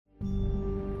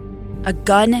a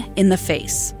gun in the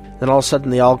face. Then all of a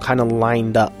sudden, they all kind of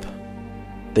lined up.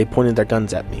 They pointed their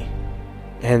guns at me.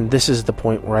 And this is the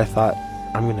point where I thought,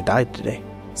 I'm going to die today.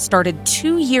 Started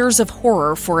 2 years of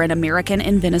horror for an American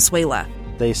in Venezuela.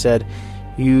 They said,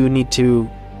 you need to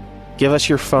give us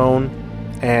your phone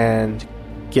and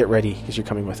get ready because you're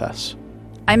coming with us.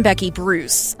 I'm Becky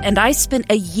Bruce, and I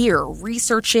spent a year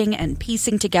researching and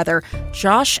piecing together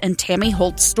Josh and Tammy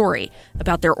Holt's story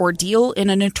about their ordeal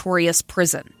in a notorious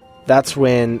prison. That's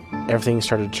when everything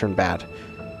started to turn bad.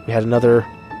 We had another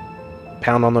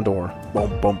pound on the door.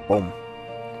 Boom, boom, boom.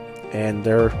 And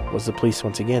there was the police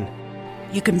once again.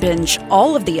 You can binge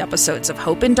all of the episodes of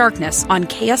Hope in Darkness on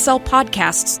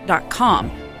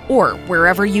KSLpodcasts.com or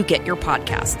wherever you get your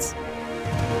podcasts.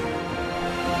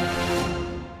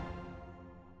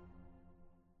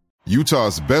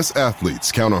 Utah's best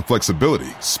athletes count on flexibility,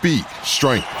 speed,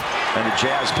 strength. And the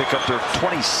Jazz pick up their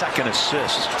 22nd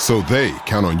assist. So they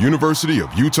count on University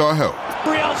of Utah Health.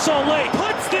 Real Salt Lake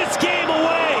puts this game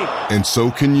away. And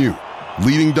so can you.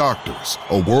 Leading doctors,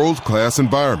 a world-class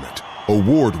environment,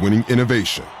 award-winning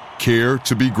innovation, care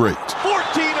to be great.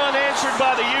 14 unanswered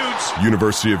by the Utes.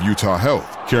 University of Utah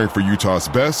Health, caring for Utah's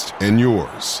best and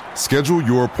yours. Schedule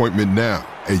your appointment now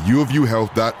at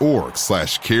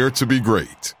uofuhealth.org/care to be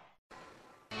great.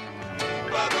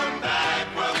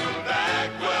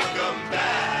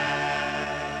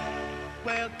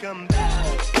 Yeah,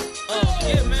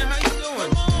 man, how you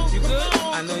doing? You good?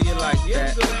 I know you like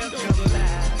that.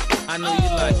 I know you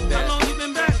like that. How long you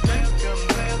been back, man?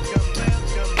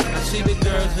 I see the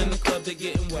girls in the club, they're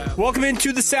getting wild. Welcome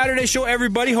into the Saturday Show,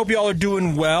 everybody. Hope you all are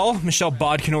doing well. Michelle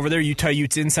Bodkin over there, Utah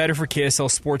Utes Insider for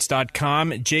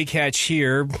KSLSports.com. Jake Hatch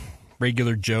here,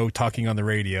 regular Joe talking on the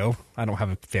radio. I don't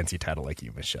have a fancy title like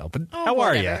you, Michelle, but how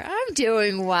are you? I'm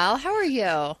doing well. How are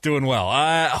you? Doing well.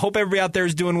 I hope everybody out there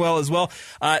is doing well as well.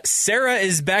 Sarah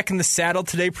is back in the saddle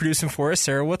today producing for us.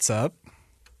 Sarah, what's up?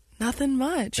 Nothing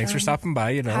much. Thanks for stopping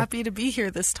by. Happy to be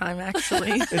here this time,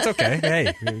 actually. It's okay.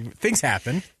 Hey, things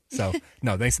happen. So,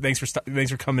 no, thanks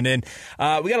for coming in.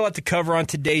 We got a lot to cover on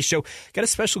today's show. Got a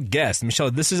special guest.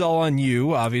 Michelle, this is all on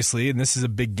you, obviously, and this is a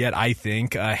big get, I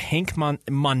think. Hank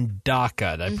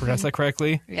Mondaka. Did I pronounce that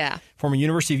correctly? Yeah. Former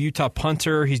University of Utah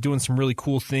punter. He's doing some really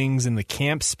cool things in the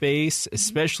camp space,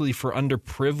 especially for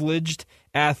underprivileged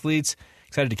athletes.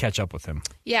 Excited to catch up with him.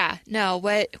 Yeah. No,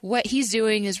 what he's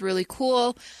doing is really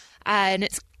cool, and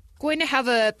it's going to have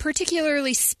a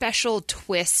particularly special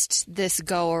twist this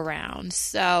go around.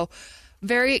 So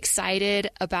very excited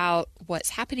about what's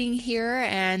happening here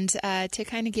and to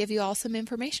kind of give you all some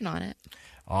information on it.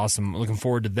 Awesome. Looking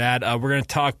forward to that. We're going to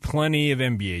talk plenty of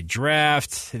NBA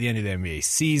draft at the end of the NBA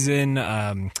season.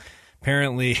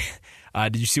 Apparently,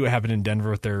 did you see what happened in Denver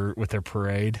with their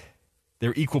parade?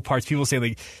 They're equal parts. People say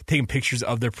like taking pictures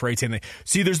of their parade, saying like,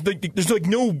 see, there's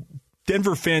no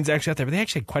Denver fans actually out there, but they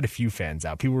actually had quite a few fans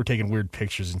out. People were taking weird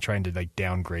pictures and trying to like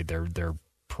downgrade their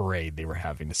parade they were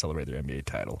having to celebrate their NBA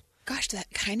title. Gosh, that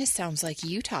kind of sounds like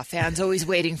Utah fans always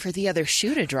waiting for the other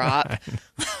shoe to drop.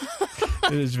 It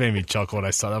just made me chuckle when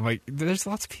I saw that. I'm like, there's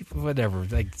lots of people, whatever.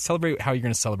 Like, celebrate how you're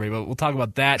going to celebrate. But we'll talk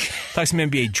about that. Talk some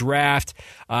NBA draft.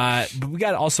 But we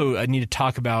got also need to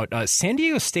talk about San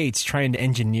Diego State's trying to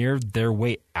engineer their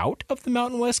way out of the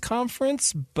Mountain West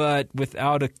Conference, but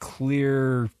without a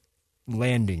clear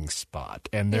landing spot,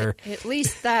 and they're at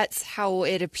least that's how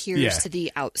it appears to the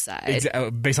outside.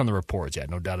 Based on the reports,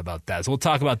 no doubt about that. So we'll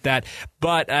talk about that.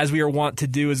 But as we are wont to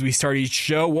do as we start each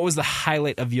show, what was the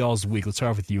highlight of y'all's week? Let's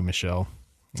start off with you, Michelle.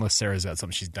 Unless Sarah's got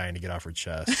something she's dying to get off her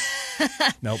chest.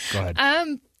 Nope, go ahead.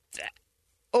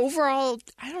 Overall,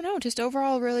 I don't know, just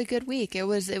overall really good week. It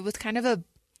was kind of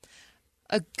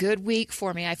a good week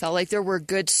for me. I felt like there were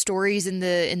good stories in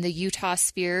the Utah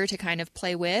sphere to kind of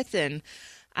play with, and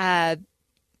I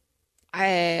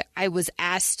was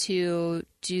asked to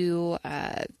do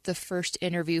the first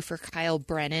interview for Kyle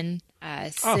Brennan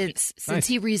since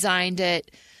he resigned at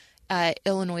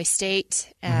Illinois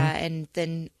State and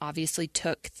then obviously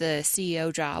took the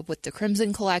CEO job with the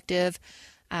Crimson Collective.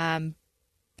 I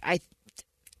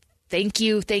thank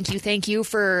you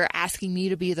for asking me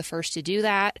to be the first to do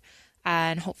that,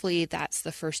 and hopefully that's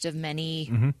the first of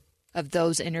many of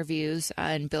those interviews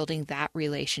and building that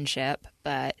relationship.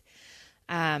 But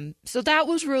so that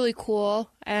was really cool,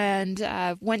 and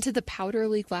went to the Powder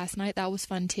League last night. That was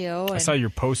fun too. And I saw your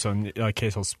post on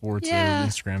KSL Sports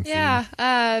Instagram feed.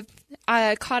 Yeah,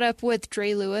 I caught up with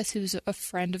Dre Lewis, who's a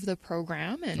friend of the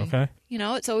program, and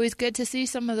it's always good to see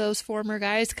some of those former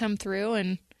guys come through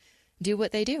and do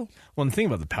what they do. Well, the thing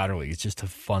about the Powder League is just a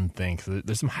fun thing. 'Cause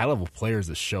there's some high level players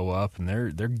that show up, and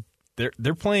they're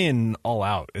they're playing all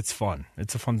out. It's fun.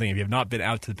 It's a fun thing. If you have not been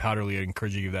out to the Powder League, I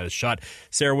encourage you to give that a shot.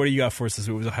 Sarah, what do you got for us this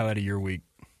week? What was the highlight of your week?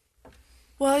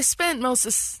 Well, I spent most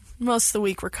of the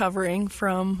week recovering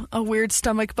from a weird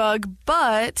stomach bug,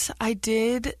 but I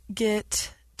did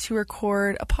get to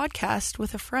record a podcast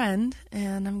with a friend,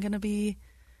 and I'm going to be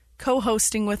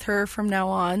co-hosting with her from now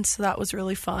on, so that was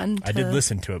really fun. I did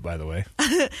listen to it, by the way.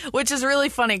 Which is really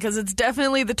funny because it's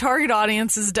definitely, the target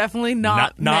audience is definitely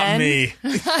not men. Not me.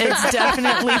 It's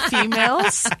definitely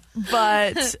females,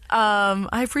 but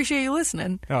I appreciate you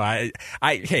listening. No,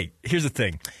 hey, here's the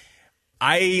thing.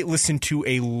 I listen to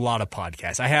a lot of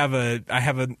podcasts. I have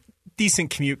a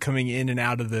decent commute coming in and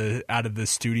out of the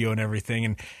studio and everything,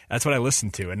 and that's what I listen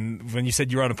to. And when you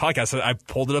said you were on a podcast, I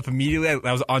pulled it up immediately.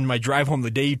 I was on my drive home the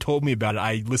day you told me about it.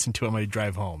 I listened to it on my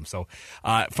drive home. So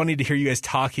funny to hear you guys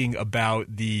talking about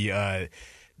the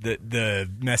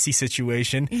messy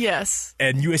situation. Yes.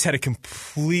 And you guys had a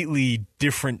completely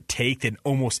different take than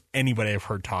almost anybody I've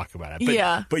heard talk about it.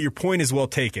 Yeah. But your point is well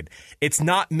taken. It's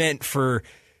not meant for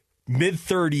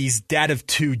mid-30s dad of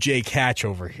two Jake Hatch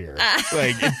over here.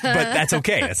 But that's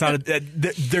okay. It's not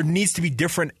there needs to be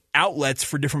different outlets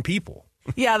for different people.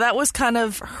 Yeah, that was kind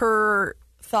of her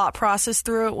thought process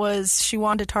through it, was she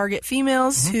wanted to target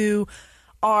females who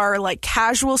are like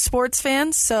casual sports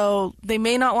fans, so they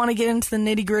may not want to get into the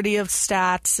nitty-gritty of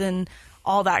stats and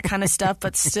all that kind of stuff,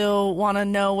 but still want to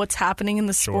know what's happening in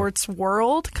the sports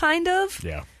world, kind of.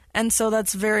 Yeah. And so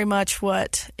that's very much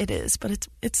what it is. But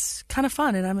it's kind of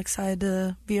fun, and I'm excited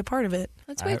to be a part of it.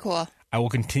 That's very cool. I will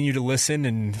continue to listen,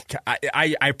 and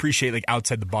I appreciate like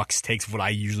outside the box takes of what I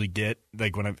usually get,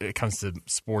 like when it comes to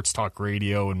sports talk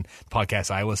radio and podcasts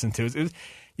I listen to. You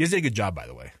guys did a good job, by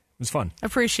the way. It was fun.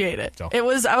 Appreciate it. So. I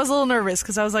was a little nervous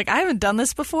because I was like, I haven't done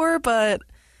this before, but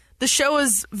the show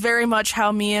is very much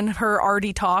how me and her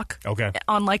already talk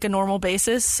on like a normal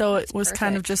basis. So it was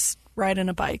kind of just riding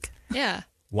a bike. Yeah.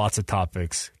 Lots of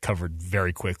topics covered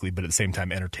very quickly, but at the same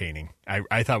time entertaining.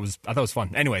 I thought it was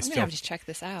fun. Anyways, I'm gonna have to check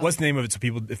this out. What's the name of it so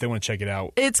people, if they want to check it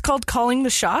out? It's called Calling the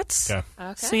Shots.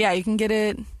 Okay. So yeah, you can get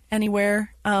it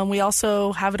anywhere. We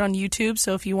also have it on YouTube,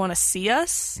 so if you want to see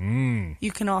us,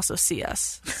 you can also see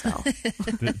us. So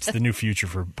it's the new future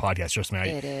for podcasts. Trust me,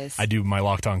 it is. I do my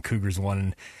Locked On Cougars one,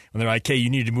 and when they're like, "Hey, you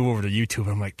need to move over to YouTube,"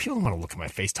 I'm like, people don't want to look at my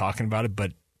face talking about it,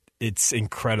 but it's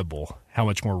incredible how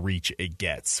much more reach it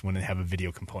gets when they have a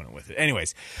video component with it.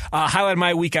 Anyways, highlight of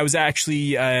my week, I was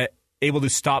actually able to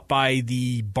stop by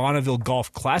the Bonneville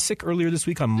Golf Classic earlier this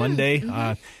week on Monday.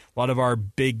 A lot of our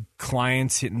big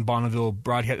clients hitting Bonneville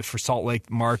broadcast for Salt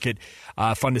Lake Market.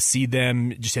 Fun to see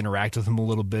them, just interact with them a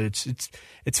little bit.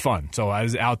 It's fun. So I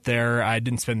was out there. I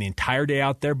didn't spend the entire day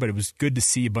out there, but it was good to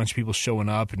see a bunch of people showing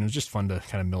up, and it was just fun to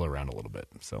kind of mill around a little bit.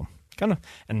 So come on,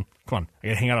 I got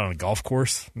to hang out on a golf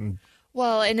course.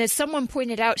 Well, and as someone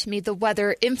pointed out to me, the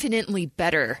weather infinitely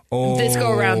better this go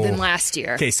around than last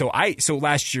year. Okay, so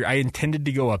last year I intended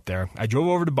to go up there. I drove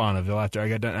over to Bonneville after I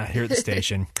got done here at the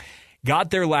station.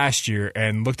 Got there last year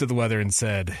and looked at the weather and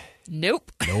said,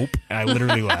 Nope. And I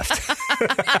literally left.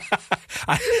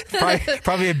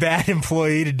 Probably a bad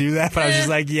employee to do that, but I was just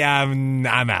like, yeah, I'm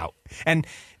out. And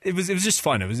it was just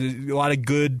fun. It was a lot of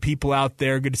good people out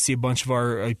there. Good to see a bunch of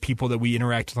our people that we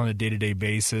interact with on a day-to-day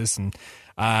basis. And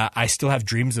I still have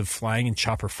dreams of flying in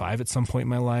Chopper 5 at some point in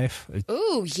my life.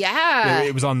 Ooh, yeah.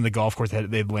 It was on the golf course.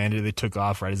 They'd landed. They took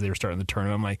off right as they were starting the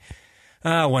tournament. I'm like,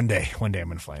 one day I'm going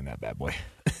to fly in that bad boy.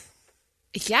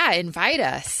 Yeah, invite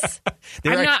us.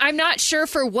 I'm not sure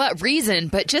for what reason,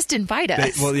 but just invite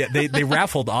us. They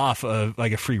raffled off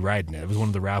like a free ride in it. It was one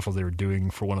of the raffles they were doing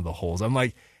for one of the holes. I'm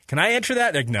like, can I enter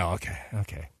that? They're like, no,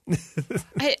 okay.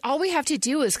 All we have to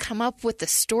do is come up with the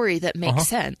story that makes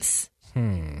sense.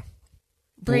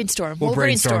 Brainstorm. We'll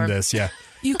brainstorm this, yeah.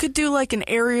 You could do like an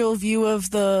aerial view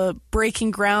of the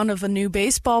breaking ground of a new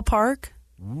baseball park.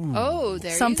 Ooh. Oh,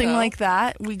 there something you go. like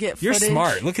that. We get You're footage.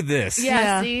 smart. Look at this.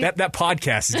 Yeah. See? That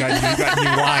podcast has got you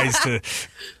wise to.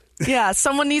 Yeah,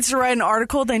 someone needs to write an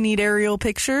article. They need aerial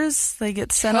pictures. They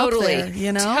get sent up there.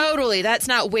 You know, totally. That's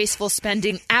not wasteful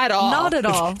spending at all. Not at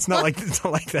all. It's not like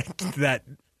that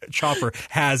chopper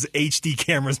has HD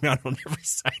cameras mounted on every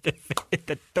side of it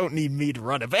that don't need me to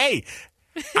run it. But hey,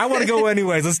 I want to go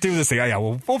anyways. Let's do this thing. Yeah,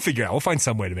 we'll figure it out. We'll find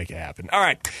some way to make it happen. All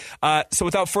right. So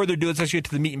without further ado, let's actually get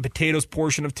to the meat and potatoes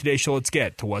portion of today's show. Let's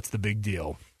get to what's the big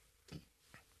deal.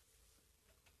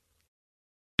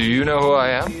 Do you know who I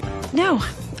am? No,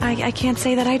 I can't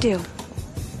say that I do.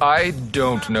 I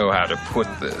don't know how to put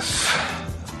this,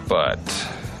 but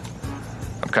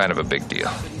I'm kind of a big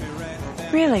deal.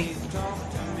 Really?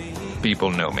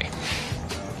 People know me.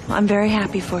 Well, I'm very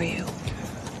happy for you.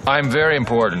 I'm very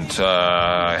important.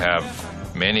 I have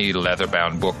many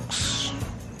leather-bound books,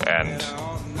 and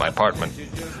my apartment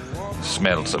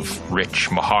smells of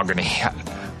rich mahogany.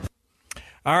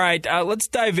 All right, let's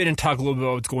dive in and talk a little bit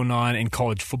about what's going on in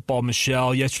college football,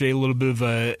 Michelle. Yesterday, a little bit of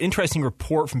an interesting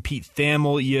report from Pete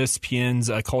Thamel,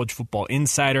 ESPN's college football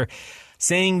insider,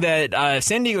 saying that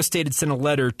San Diego State had sent a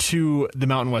letter to the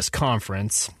Mountain West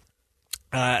Conference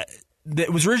that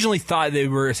was originally thought they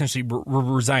were essentially we're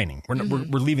resigning. We're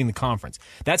leaving the conference.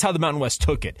 That's how the Mountain West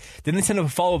took it. Then they sent a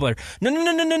follow-up letter.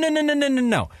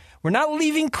 No. We're not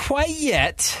leaving quite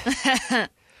yet.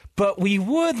 But we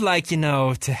would like,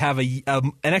 to have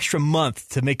an extra month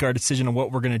to make our decision on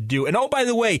what we're going to do. And, oh, by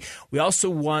the way, we also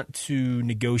want to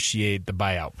negotiate the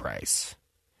buyout price.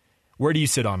 Where do you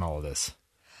sit on all of this?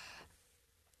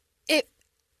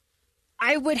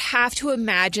 I would have to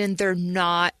imagine they're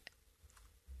not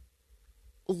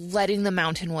letting the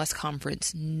Mountain West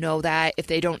Conference know that if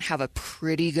they don't have a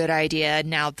pretty good idea.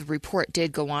 Now, the report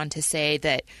did go on to say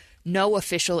that no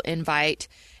official invite,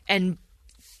 and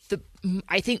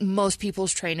I think most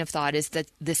people's train of thought is that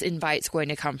this invite's going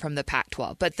to come from the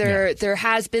Pac-12. But there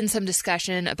has been some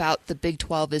discussion about the Big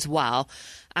 12 as well.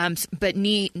 But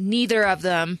neither of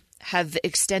them have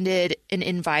extended an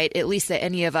invite, at least that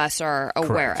any of us are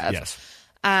aware of. Yes.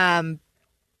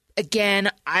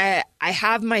 Again, I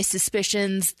have my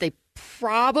suspicions. They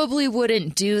probably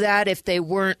wouldn't do that if they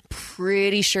weren't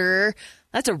pretty sure.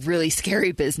 That's a really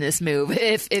scary business move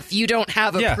if you don't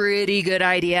have a pretty good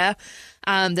idea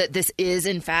that this is,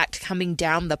 in fact, coming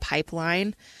down the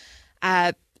pipeline.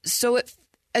 So,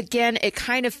 it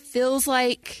kind of feels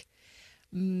like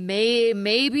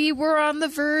maybe we're on the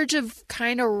verge of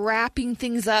kind of wrapping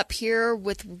things up here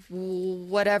with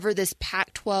whatever this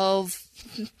Pac-12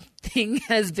 thing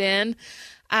has been.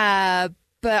 But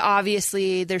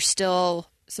obviously, there's still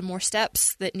some more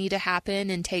steps that need to happen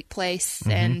and take place.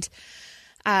 And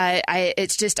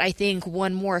it's just, I think,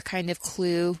 one more kind of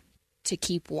clue to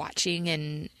keep watching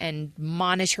and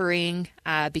monitoring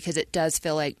because it does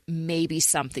feel like maybe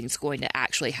something's going to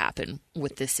actually happen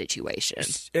with this situation.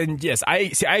 And yes,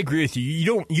 I agree with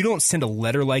you. You don't send a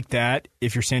letter like that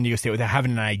if you're San Diego State without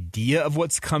having an idea of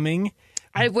what's coming.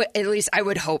 I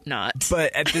would hope not.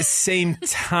 But at the same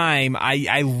time,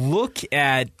 I look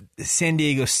at San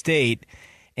Diego State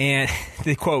and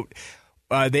they quote.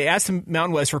 They asked the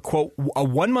Mountain West for, quote, a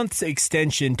 1-month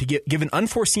extension to given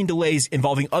unforeseen delays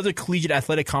involving other collegiate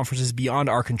athletic conferences beyond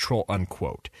our control,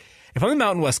 unquote. If I'm the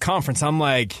Mountain West Conference, I'm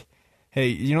like, hey,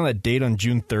 you know that date on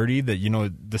June 30 that,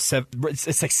 it's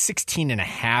like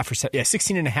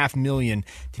 16.5 million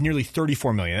to nearly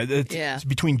 34 million. It's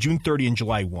between June 30 and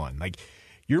July 1. Like,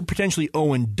 you're potentially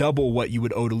owing double what you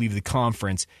would owe to leave the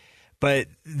conference. But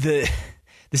the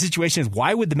situation is,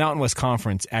 why would the Mountain West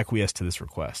Conference acquiesce to this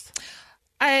request?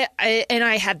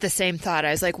 I had the same thought.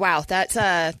 I was like, wow, that's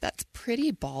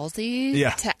pretty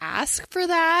ballsy to ask for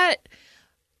that.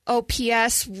 Oh,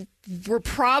 P.S., we're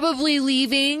probably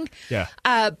leaving. Yeah.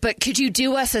 But could you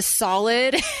do us a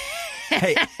solid?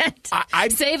 Hey,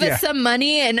 save us some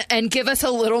money and give us a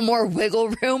little more wiggle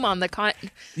room on the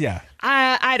Yeah.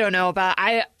 I don't know about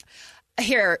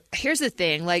Here's the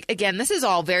thing. Like, again, this is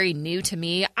all very new to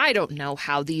me. I don't know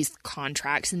how these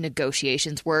contracts and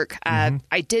negotiations work.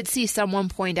 I did see someone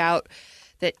point out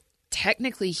that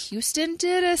technically Houston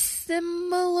did a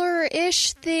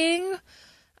similar-ish thing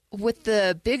with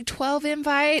the Big 12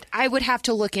 invite. I would have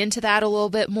to look into that a little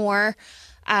bit more.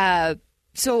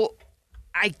 So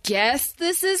I guess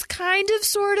this is kind of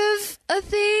sort of a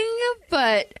thing,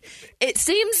 but it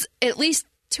seems, at least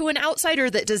to an outsider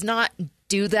that does not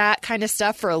do that kind of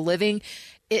stuff for a living,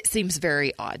 it seems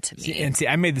very odd to me. And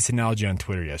I made this analogy on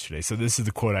Twitter yesterday. So this is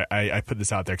the quote. I put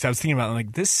this out there because I was thinking about,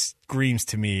 like, this screams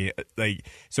to me like,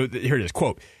 so here it is,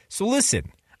 quote, so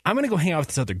listen, I'm going to go hang out with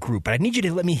this other group, but I need you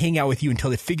to let me hang out with you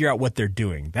until they figure out what they're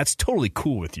doing. That's totally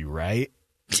cool with you, right?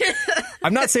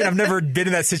 I'm not saying I've never been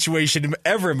in that situation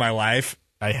ever in my life.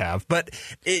 I have, but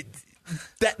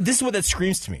this is what that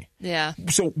screams to me. Yeah.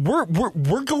 So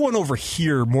we're going over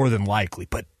here more than likely,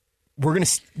 but we're gonna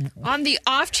on the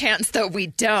off chance that we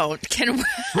don't.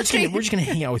 We're just gonna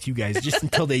hang out with you guys just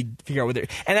until they figure out what they're.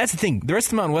 And that's the thing. The rest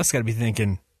of the Mountain West got to be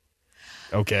thinking,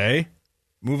 okay,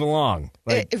 move along.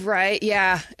 Like, right?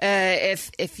 Yeah.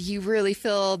 If you really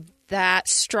feel that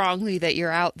strongly that you're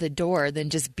out the door, then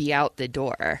just be out the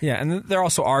door. Yeah, and they're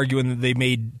also arguing that they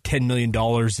made $10 million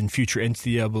in future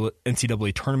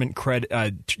NCAA tournament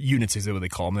units, is what they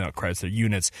call them. They're not credits, they're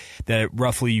units, that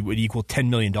roughly would equal $10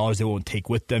 million they won't take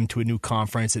with them to a new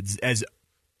conference. It's as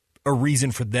a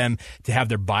reason for them to have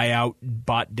their buyout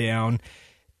bought down.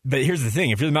 But here's the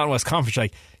thing. If you're the Mountain West Conference, you're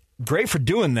like, great for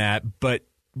doing that, but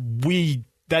we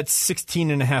that's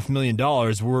 $16.5 million.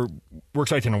 We're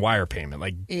expecting a wire payment.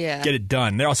 Like, Yeah. get it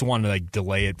done. They also wanted to like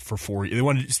delay it for 4 years. They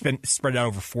wanted to spread it out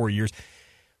over 4 years.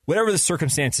 Whatever the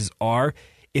circumstances are,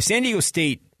 if San Diego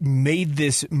State made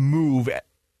this move,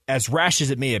 as rash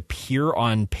as it may appear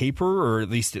on paper, or at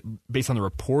least based on the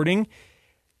reporting,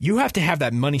 you have to have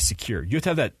that money secured. You have to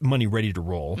have that money ready to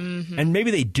roll. Mm-hmm. And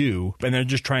maybe they do, and they're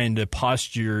just trying to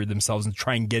posture themselves and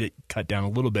try and get it cut down a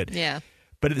little bit. Yeah.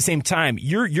 But at the same time,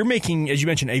 you're making, as you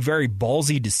mentioned, a very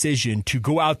ballsy decision to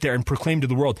go out there and proclaim to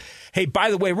the world, hey,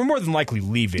 by the way, we're more than likely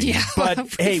leaving. Yeah, but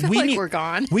hey, we need, we're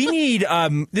gone. We need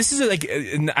this is like,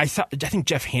 and I think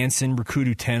Jeff Hansen,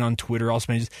 Recruit10 on Twitter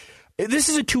also mentions, this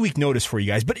is a 2-week notice for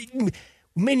you guys, but we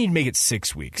may need to make it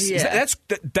 6 weeks. Yeah.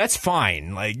 That's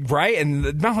fine, like, right? And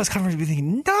the Mountain West Conference would be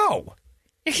thinking, no.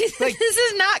 Like, this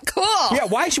is not cool. Yeah,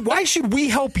 why should we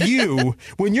help you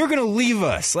when you're going to leave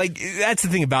us? Like, that's the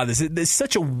thing about this. It's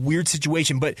such a weird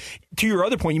situation. But to your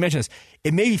other point, you mentioned this,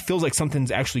 it maybe feels like something's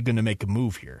actually going to make a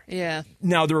move here. Yeah.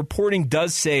 Now, the reporting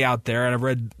does say out there, and I've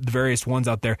read the various ones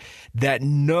out there, that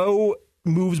no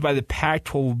moves by the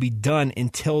Pac-12 will be done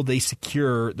until they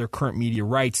secure their current media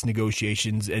rights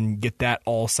negotiations and get that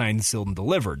all signed, sealed, and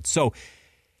delivered. So,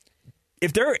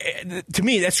 if they're, to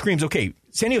me, that screams, okay,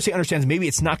 San Diego State understands maybe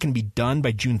it's not going to be done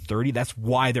by June 30. That's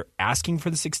why they're asking for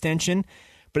this extension.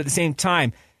 But at the same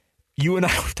time, you and I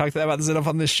have talked about this enough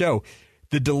on this show.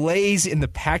 The delays in the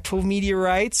Pac-12 media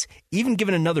rights, even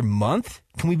given another month,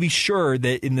 can we be sure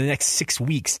that in the next 6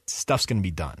 weeks, stuff's going to be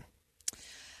done?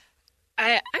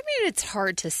 I mean, it's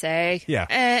hard to say. Yeah.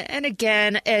 And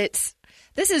again,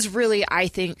 this is really, I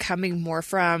think, coming more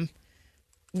from,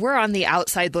 we're on the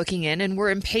outside looking in and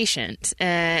we're impatient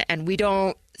and we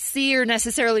don't see or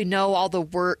necessarily know all the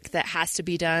work that has to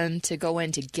be done to go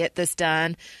in to get this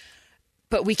done.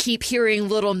 But we keep hearing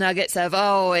little nuggets of,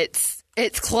 oh, it's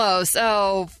close.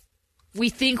 Oh, we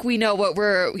think we know what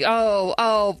but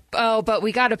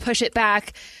we got to push it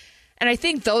back. And I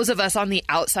think those of us on the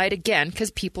outside, again,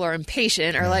 because people are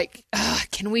impatient, are like,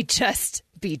 can we just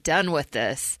be done with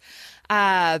this?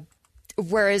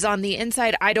 Whereas on the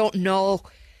inside, I don't know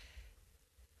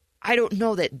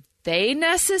that they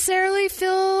necessarily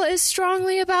feel as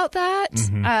strongly about that.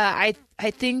 Mm-hmm. I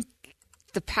think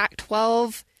the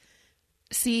Pac-12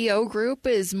 CEO group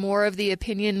is more of the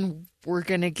opinion we're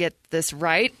going to get this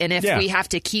right. And if we have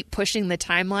to keep pushing the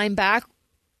timeline back,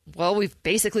 well, we've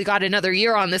basically got another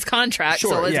year on this contract,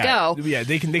 so let's go. Yeah,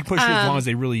 they can push it as long as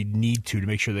they really need to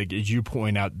make sure that, as you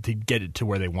point out, to get it to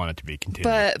where they want it to be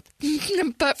continued.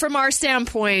 But from our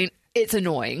standpoint, it's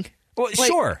annoying. Well,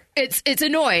 sure. It's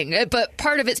annoying, but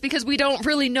part of it's because we don't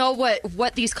really know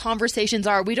what these conversations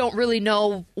are. We don't really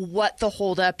know what the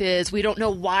holdup is. We don't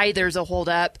know why there's a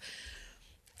holdup.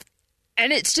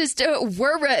 And it's just,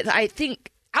 I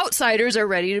think outsiders are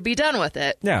ready to be done with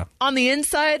it. Yeah. On the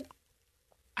inside,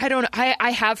 I don't know.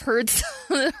 I have heard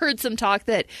some talk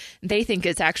that they think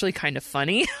it's actually kind of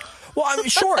funny. Well, I'm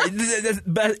sure.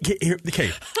 But,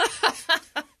 okay.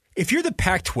 If you're the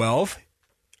Pac-12,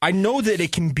 I know that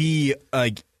it can be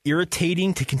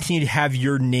irritating to continue to have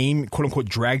your name, quote unquote,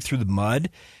 dragged through the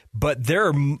mud. But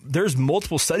there's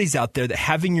multiple studies out there that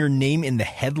having your name in the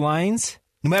headlines,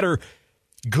 no matter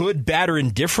good, bad, or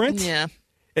indifferent,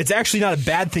 it's actually not a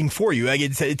bad thing for you. Like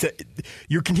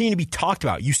you're continuing to be talked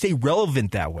about. You stay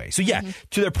relevant that way. So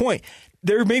to their point,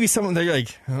 there may be someone that you're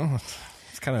like, oh,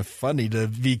 it's kind of funny to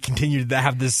be continued to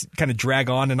have this kind of drag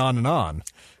on and on and on.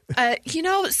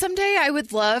 Someday I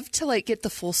would love to get the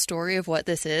full story of what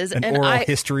this is. An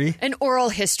oral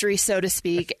history, so to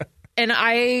speak. And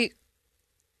I,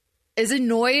 as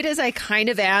annoyed as I kind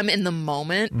of am in the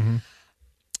moment,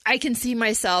 I can see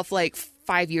myself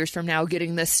 5 years from now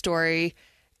getting this story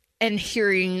and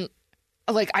hearing,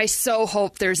 I so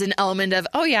hope there's an element of,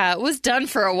 oh yeah, it was done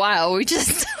for a while. We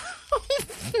just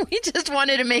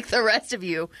wanted to make the rest of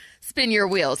you spin your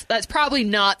wheels. That's probably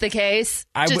not the case.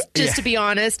 Just to be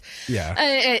honest.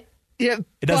 Yeah. It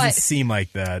doesn't seem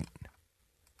like that.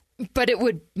 But it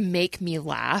would make me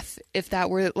laugh if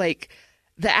that were the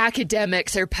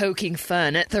academics are poking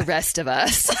fun at the rest of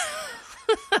us.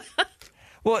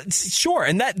 Well, sure,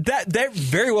 and that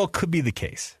very well could be the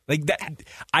case. I'm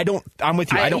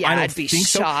with you. I don't I'd be think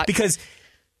shocked. so because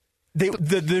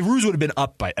the ruse would have been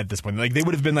up at this point. They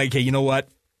would have been like, hey, you know what?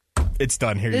 It's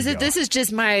done. Here you go. This is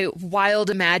just my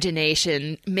wild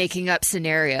imagination making up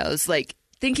scenarios.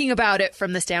 Thinking about it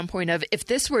from the standpoint of if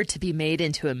this were to be made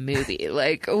into a movie,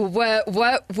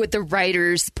 what would the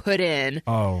writers put in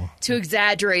to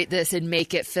exaggerate this and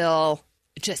make it feel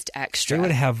just extra? They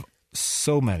would have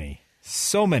so many.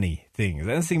 So many things. And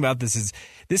the thing about this is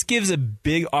this gives a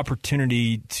big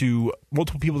opportunity to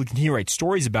multiple people to continue to write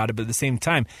stories about it, but at the same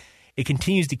time, it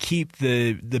continues to keep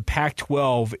the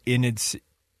Pac-12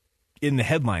 in the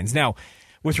headlines. Now,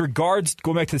 with regards,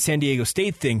 going back to the San Diego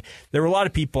State thing, there were a lot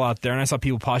of people out there, and I saw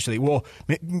people postulate, well,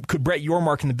 could Brett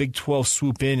Yormark and the Big 12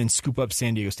 swoop in and scoop up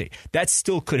San Diego State? That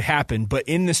still could happen, but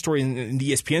in the story, in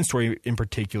the ESPN story in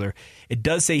particular, it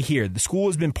does say here, the school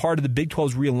has been part of the Big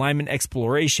 12's realignment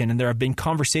exploration, and there have been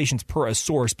conversations per a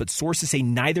source, but sources say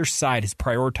neither side has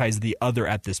prioritized the other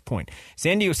at this point.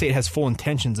 San Diego State has full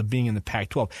intentions of being in the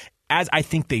Pac-12, as I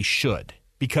think they should,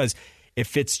 because it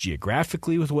fits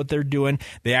geographically with what they're doing.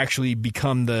 They actually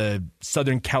become the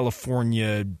Southern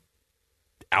California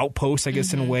outpost, I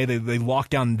guess, in a way. They lock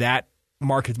down that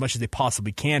market as much as they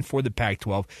possibly can for the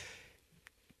Pac-12.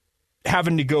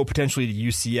 Having to go potentially to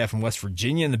UCF and West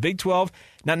Virginia in the Big 12,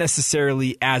 not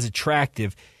necessarily as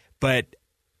attractive. But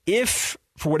if,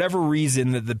 for whatever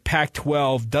reason, that the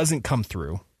Pac-12 doesn't come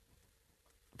through,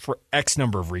 for X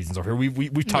number of reasons over here,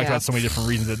 we've talked about so many different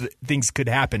reasons that things could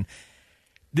happen.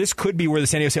 This could be where the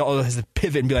San Diego State has to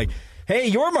pivot and be like,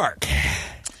 hey, Yormark.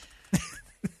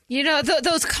 You know,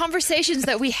 those conversations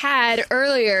that we had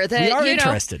earlier. That, we are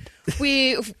interested.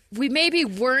 We maybe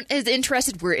weren't as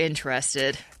interested. We're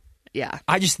interested. Yeah.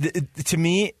 To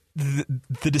me,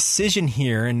 the decision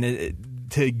here and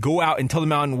to go out and tell the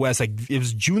Mountain West, like it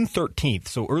was June 13th,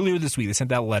 so earlier this week they sent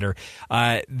that letter.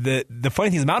 The funny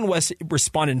thing is the Mountain West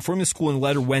responded, informing the school in a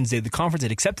letter Wednesday. The conference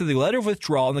had accepted the letter of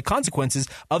withdrawal and the consequences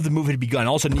of the move had begun.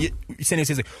 All of a sudden, San Diego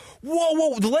State's like,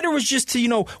 whoa, the letter was just to,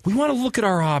 we want to look at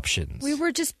our options. We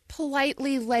were just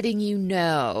politely letting you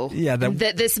know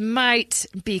that this might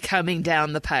be coming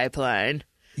down the pipeline.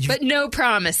 But no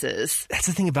promises. That's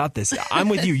the thing about this. I'm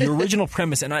with you. Your original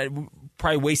premise, and I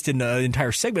probably wasted an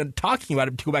entire segment talking about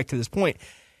it to go back to this point.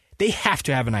 They have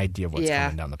to have an idea of what's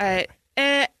coming down the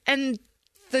pipeline. And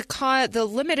the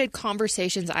limited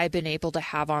conversations I've been able to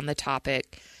have on the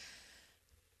topic,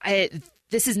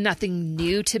 this is nothing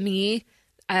new to me.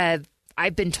 I've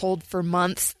been told for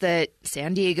months that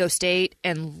San Diego State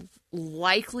and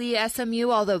likely SMU,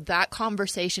 although that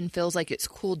conversation feels like it's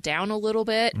cooled down a little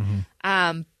bit.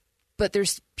 But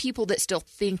there's people that still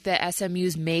think that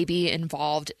SMU's may be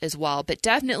involved as well. But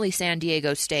definitely San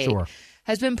Diego State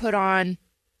has been put on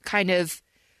kind of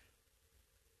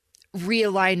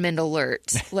realignment alert.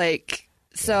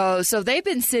 So they've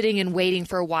been sitting and waiting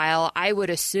for a while. I would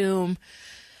assume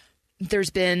there's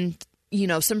been,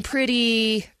 some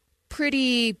pretty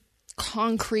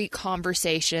concrete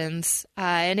conversations.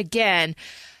 And again,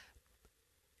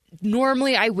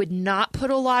 normally I would not put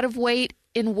a lot of weight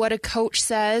in what a coach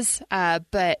says,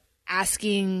 but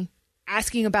asking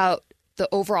about the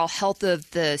overall health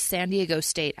of the San Diego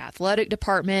State athletic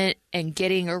department and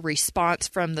getting a response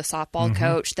from the softball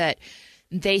coach that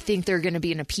they think they're going to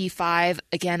be in a P5.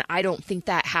 Again, I don't think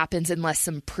that happens unless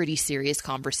some pretty serious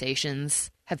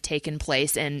conversations have taken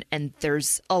place and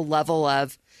there's a level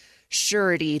of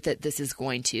surety that this is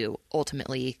going to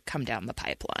ultimately come down the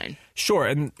pipeline. Sure,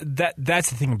 and that's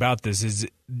the thing about this is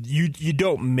you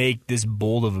don't make this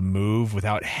bold of a move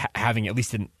without having at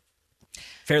least a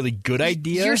fairly good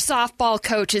idea. Your softball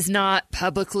coach is not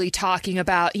publicly talking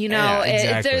about,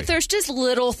 exactly. There's just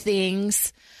little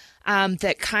things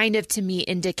that kind of, to me,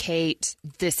 indicate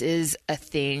this is a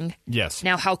thing. Yes.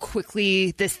 Now, how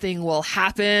quickly this thing will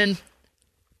happen,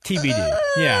 TBD.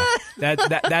 Yeah,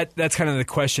 that's kind of the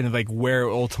question of where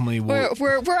ultimately we're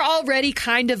already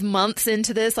kind of months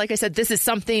into this. Like I said, this is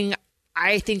something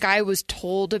I think I was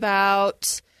told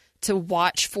about to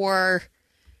watch for.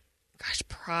 Gosh,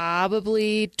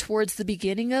 probably towards the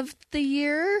beginning of the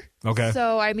year. Okay.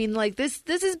 So I mean, this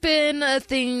has been a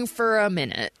thing for a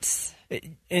minute.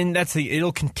 And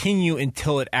it'll continue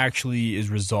until it actually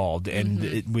is resolved,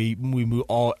 and we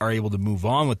all are able to move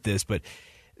on with this, but.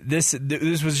 This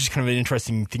was just kind of an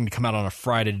interesting thing to come out on a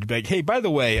Friday to be like, hey, by the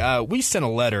way, we sent a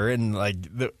letter, and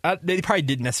they probably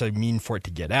didn't necessarily mean for it to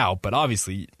get out, but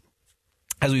obviously,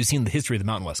 as we've seen in the history of the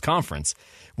Mountain West Conference,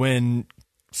 when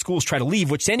schools try to leave,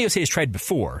 which San Diego State has tried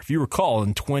before, if you recall,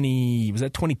 in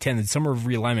 2010, the summer of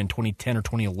realignment in 2010 or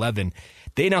 2011,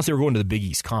 they announced they were going to the Big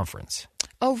East Conference.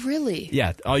 Oh, really?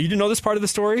 Yeah. Oh, you didn't know this part of the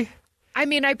story? I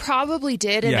mean, I probably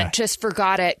did, and I just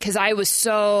forgot it because I was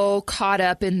so caught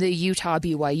up in the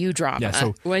Utah-BYU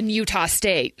drama when Utah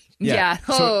State. Yeah.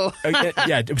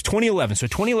 It was 2011. So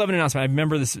 2011 announcement, I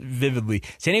remember this vividly.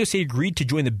 San Diego State agreed to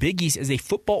join the Big East as a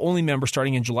football-only member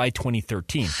starting in July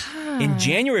 2013. In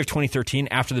January of 2013,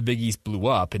 after the Big East blew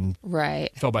up and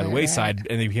fell by the wayside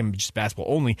and they became just basketball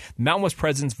only, the Mountain West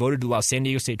presidents voted to allow San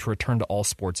Diego State to return to all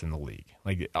sports in the league.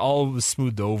 Like, all was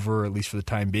smoothed over, at least for the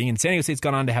time being. And San Diego State's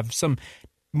gone on to have some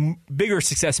bigger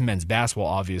success in men's basketball,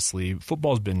 obviously.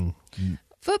 Football's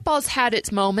had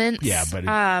its moments. Yeah, but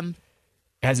it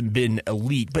hasn't been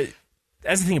elite. But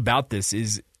that's the thing about this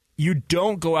is you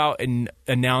don't go out and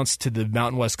announce to the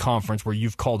Mountain West Conference, where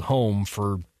you've called home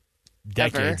for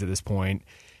decades at this point,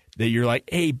 that you're like,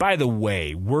 hey, by the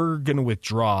way, we're going to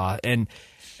withdraw. And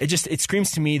it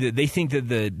screams to me that they think that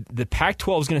the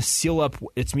Pac-12 is going to seal up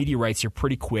its media rights here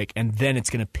pretty quick, and then it's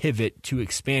going to pivot to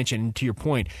expansion. And to your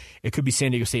point, it could be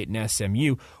San Diego State and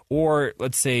SMU, or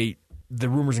let's say the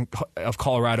rumors of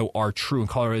Colorado are true, and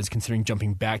Colorado is considering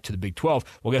jumping back to the Big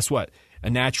 12. Well, guess what?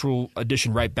 A natural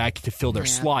addition right back to fill their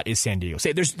slot is San Diego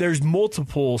State. There's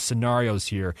multiple scenarios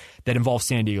here that involve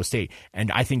San Diego State,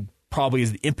 and I think probably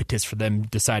is the impetus for them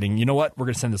deciding, you know what, we're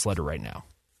going to send this letter right now.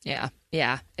 Yeah.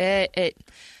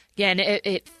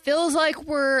 It feels like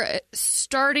we're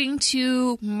starting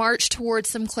to march towards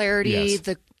some clarity.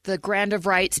 Yes. The grant of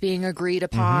rights being agreed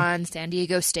upon, San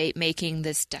Diego State making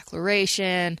this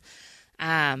declaration.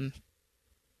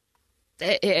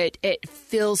 It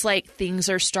feels like things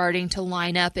are starting to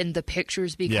line up and the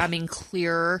picture's becoming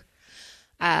clearer.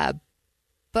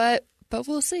 But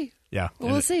we'll see. Yeah.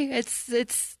 We'll see.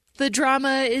 It's the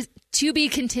drama is to be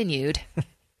continued.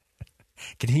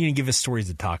 Continue to give us stories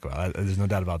to talk about. There's no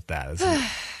doubt about that.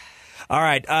 All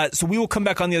right, so we will come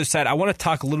back on the other side. I want to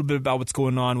talk a little bit about what's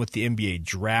going on with the NBA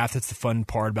draft. That's the fun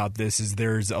part about this, is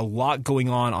there's a lot going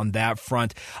on that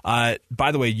front. By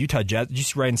the way, Utah Jazz, did you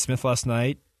see Ryan Smith last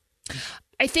night?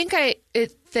 I think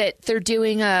that they're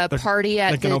doing a party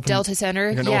at the Delta Center.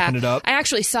 Open it up. I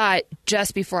actually saw it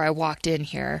just before I walked in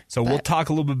here. So we'll talk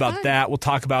a little bit about that. We'll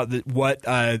talk about what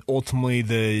ultimately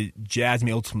the Jazz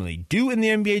may ultimately do in the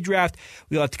NBA draft.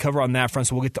 We'll have to cover on that front,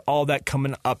 so we'll get to all that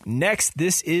coming up next.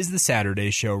 This is the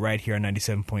Saturday Show right here on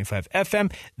 97.5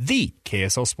 FM, the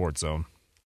KSL Sports Zone.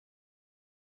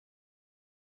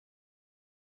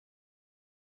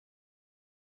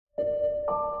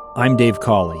 I'm Dave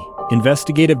Cawley,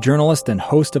 investigative journalist and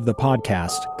host of the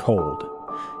podcast Cold.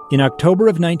 In October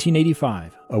of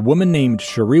 1985, a woman named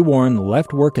Cherie Warren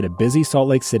left work at a busy Salt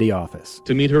Lake City office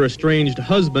to meet her estranged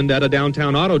husband at a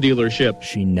downtown auto dealership.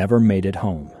 She never made it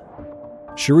home.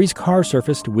 Cherie's car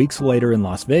surfaced weeks later in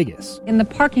Las Vegas, in the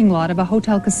parking lot of a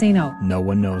hotel casino. No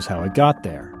one knows how it got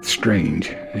there. Strange.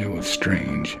 It was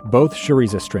strange. Both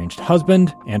Cherie's estranged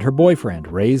husband and her boyfriend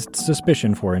raised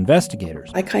suspicion for investigators.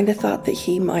 I kind of thought that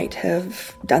he might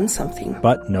have done something.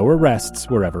 But no arrests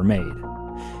were ever made.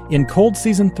 In Cold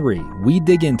Season 3, we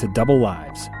dig into double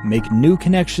lives, make new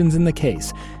connections in the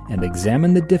case, and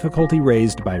examine the difficulty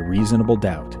raised by reasonable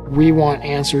doubt. We want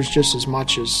answers just as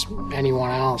much as anyone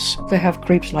else. They have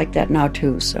creeps like that now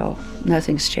too, so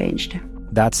nothing's changed.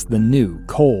 That's the new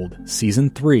Cold Season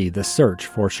 3, The Search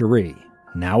for Cherie.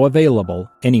 Now available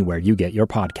anywhere you get your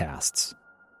podcasts.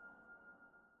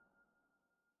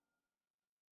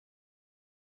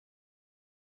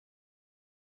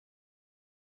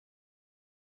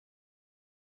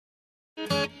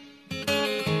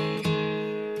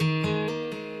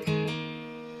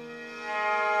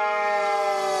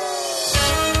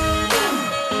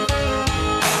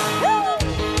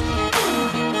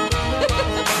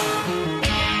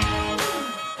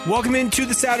 Welcome into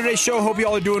the Saturday Show. Hope you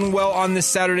all are doing well on this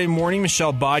Saturday morning.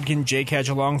 Michelle Bodkin, Jake Hatch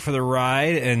along for the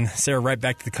ride, and Sarah right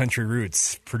back to the country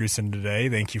roots producing today.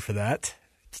 Thank you for that.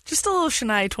 Just a little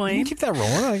Shania Twain. You keep that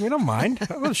rolling. We don't mind.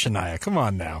 I love Shania. Come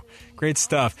on now. Great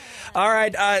stuff. All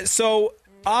right. So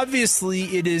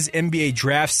obviously it is NBA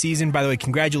draft season. By the way,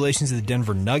 congratulations to the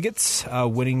Denver Nuggets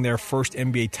winning their first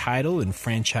NBA title in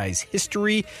franchise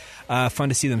history. Fun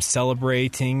to see them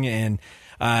celebrating, and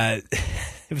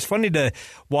it was funny to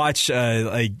watch.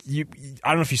 I don't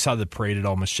know if you saw the parade at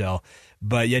all, Michelle,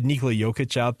 but you had Nikola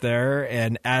Jokic out there,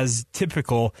 and as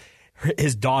typical,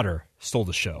 his daughter stole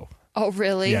the show. Oh,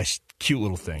 really? Yeah, cute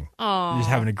little thing. Aww. Just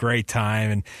having a great time.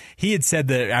 And he had said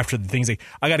that after the things, like,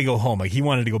 I got to go home. Like, he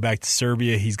wanted to go back to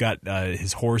Serbia. He's got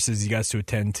his horses he got to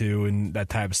attend to and that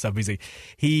type of stuff. He's like,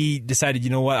 he decided, you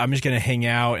know what, I'm just going to hang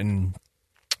out. And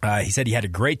he said he had a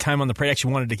great time on the parade.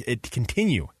 Actually wanted it to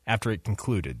continue after it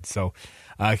concluded. So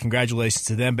congratulations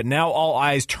to them. But now all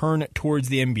eyes turn towards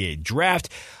the NBA draft.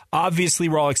 Obviously,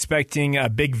 we're all expecting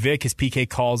Big Vic, as PK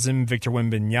calls him, Victor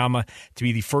Wembanyama, to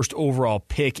be the first overall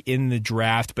pick in the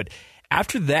draft. But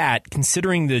after that,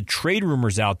 considering the trade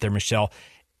rumors out there, Michelle,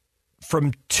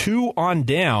 from 2 on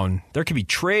down, there could be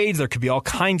trades. There could be all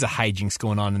kinds of hijinks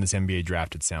going on in this NBA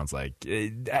draft, it sounds like.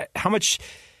 How much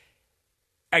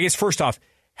I guess first off,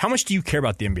 how much do you care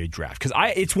about the NBA draft? Because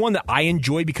it's one that I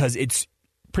enjoy because it's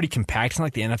pretty compact. It's not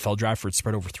like the NFL draft where it's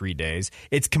spread over 3 days.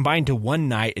 It's combined to one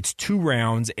night. It's 2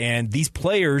 rounds. And these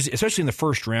players, especially in the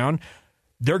first round,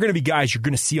 they're going to be guys you're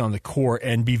going to see on the court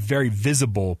and be very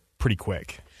visible pretty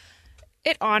quick.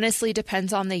 It honestly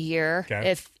depends on the year.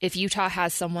 Okay. If Utah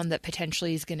has someone that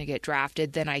potentially is going to get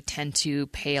drafted, then I tend to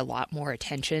pay a lot more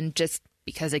attention just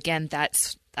because, again,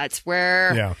 that's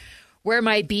where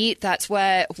my beat, that's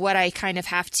what I kind of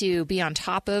have to be on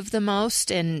top of the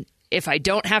most. And if I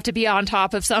don't have to be on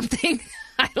top of something,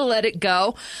 I let it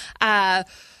go. But,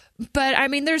 I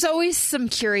mean, there's always some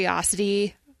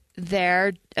curiosity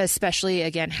there, especially,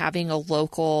 again, having a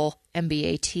local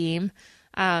NBA team.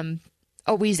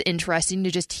 Always interesting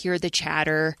to just hear the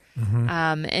chatter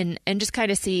and just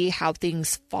kind of see how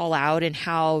things fall out and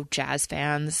how Jazz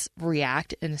fans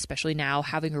react. And especially now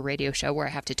having a radio show where I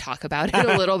have to talk about it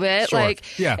a little bit. Sure.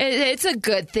 It's a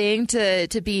good thing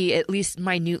to be at least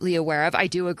minutely aware of. I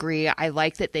do agree. I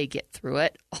like that they get through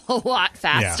it a lot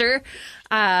faster.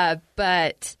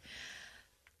 But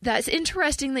that's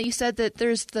interesting that you said that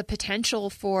there's the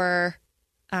potential for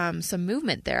some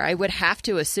movement there. I would have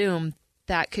to assume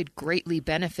that could greatly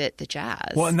benefit the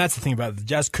Jazz. Well, and that's the thing about it. The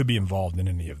Jazz could be involved in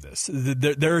any of this.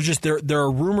 There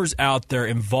are rumors out there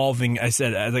involving, like I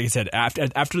said,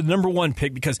 after the number 1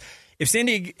 pick, because if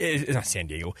not San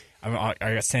Diego, I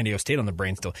got San Diego State on the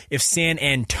brain still. If San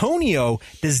Antonio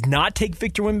does not take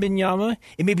Victor Wembanyama,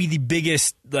 it may be the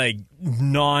biggest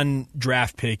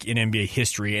non-draft pick in NBA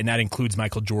history, and that includes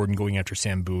Michael Jordan going after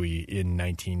Sam Bowie in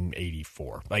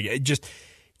 1984.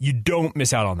 You don't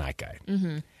miss out on that guy.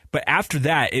 Mm-hmm. But after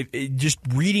that, just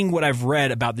reading what I've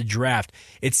read about the draft,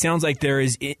 it sounds like there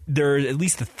is at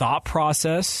least the thought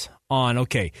process on,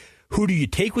 okay, who do you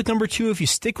take with number 2 if you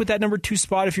stick with that number 2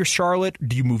 spot if you're Charlotte?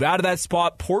 Do you move out of that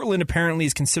spot? Portland apparently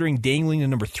is considering dangling the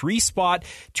number 3 spot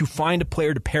to find a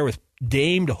player to pair with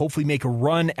Dame to hopefully make a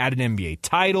run at an NBA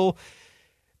title.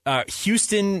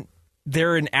 Houston,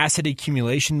 they're in asset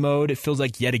accumulation mode. It feels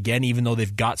like yet again, even though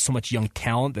they've got so much young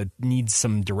talent that needs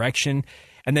some direction.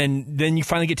 And then you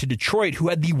finally get to Detroit, who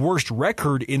had the worst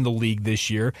record in the league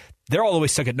this year. They're all the way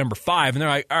stuck at number 5, and they're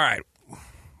like, all right,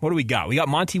 what do we got? We got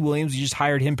Monty Williams. We just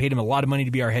hired him, paid him a lot of money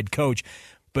to be our head coach.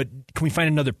 But can we find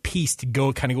another piece to go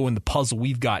in the puzzle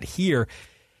we've got here?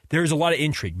 There's a lot of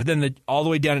intrigue. But then all the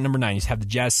way down at number 9, you just have the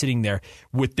Jazz sitting there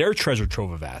with their treasure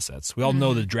trove of assets. We all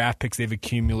know the draft picks they've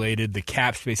accumulated, the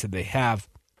cap space that they have.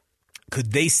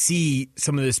 Could they see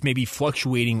some of this maybe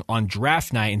fluctuating on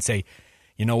draft night and say,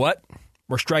 you know what?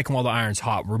 We're striking while the iron's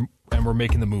hot, and we're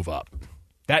making the move up.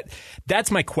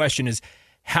 That's my question is,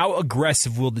 how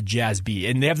aggressive will the Jazz be?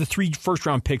 And they have the 3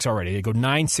 first-round picks already. They go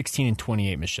 9, 16, and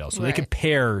 28, Michelle. So They could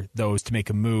pair those to make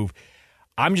a move.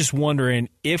 I'm just wondering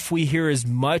if we hear as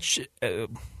much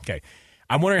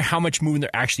I'm wondering how much movement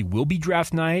there actually will be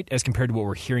draft night as compared to what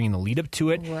we're hearing in the lead-up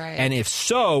to it. Right. And if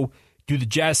so, do the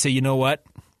Jazz say, you know what,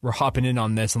 we're hopping in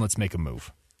on this and let's make a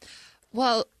move?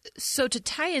 Well, so to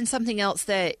tie in something else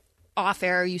that off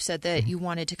air you said that you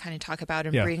wanted to kind of talk about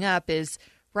and bring up is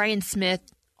Ryan Smith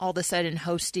all of a sudden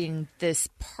hosting this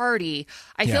party.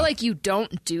 I feel like you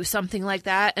don't do something like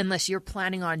that unless you're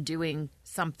planning on doing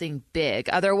something big.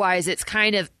 Otherwise, it's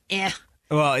kind of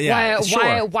Well, yeah,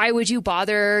 why would you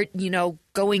bother,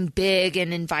 going big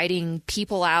and inviting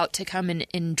people out to come and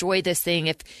enjoy this thing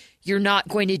if you're not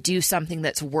going to do something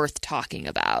that's worth talking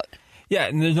about? Yeah,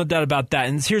 and there's no doubt about that.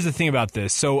 And here's the thing about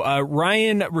this. So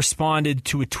Ryan responded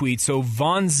to a tweet. So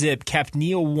Von Zip,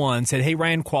 Capneal1, said, hey,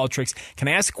 Ryan Qualtrics, can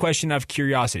I ask a question out of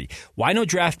curiosity? Why no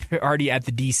draft party at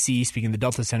the DC, speaking of the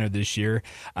Delta Center this year?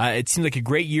 It seems like a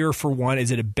great year for one.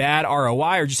 Is it a bad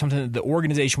ROI or just something that the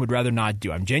organization would rather not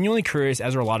do? I'm genuinely curious,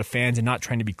 as are a lot of fans, and not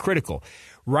trying to be critical.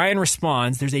 Ryan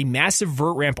responds, there's a massive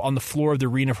vert ramp on the floor of the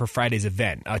arena for Friday's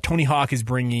event. Tony Hawk is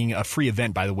bringing a free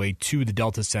event, by the way, to the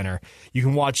Delta Center. You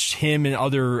can watch him and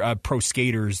other pro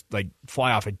skaters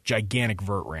fly off a gigantic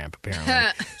vert ramp,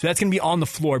 apparently. So that's going to be on the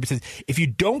floor because if you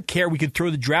don't care, we could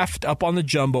throw the draft up on the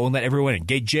jumbo and let everyone in.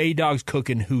 Get J-Dog's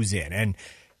cooking who's in. And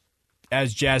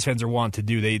as Jazz fans are wont to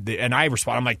do, they and I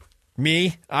respond, I'm like,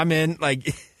 me? I'm in.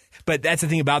 But that's the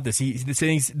thing about this.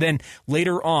 Then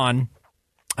later on,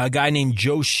 a guy named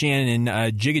Joe Shannon,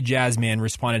 Jigga Jazzman,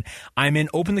 responded, I'm in.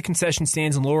 Open the concession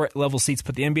stands and lower level seats.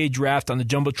 Put the NBA draft on the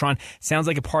Jumbotron. Sounds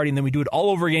like a party. And then we do it all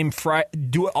over again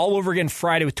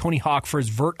Friday with Tony Hawk for his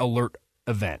Vert Alert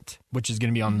event, which is going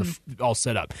to be on all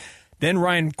set up. Then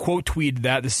Ryan quote tweeted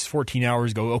that. This is 14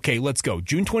 hours ago. Okay, let's go.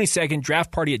 June 22nd,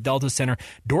 draft party at Delta Center.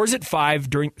 Doors at 5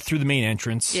 through the main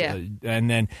entrance. Yeah. And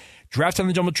then draft on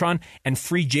the Jumbotron, and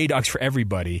free J-Dogs for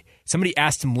everybody. Somebody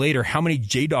asked him later how many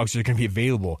J-Dogs are going to be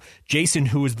available. Jason,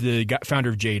 who is the founder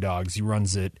of J-Dogs, he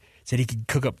runs it, said he could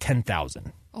cook up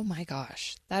 10,000. Oh my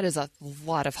gosh. That is a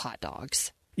lot of hot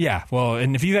dogs. Yeah, well,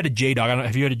 and if you had a J-Dog,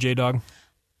 have you had a J-Dog?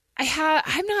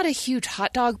 I'm not a huge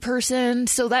hot dog person,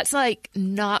 so that's like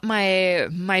not my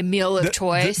meal of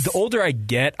choice. The older I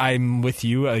get, I'm with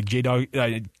you. J-Dog,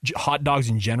 hot dogs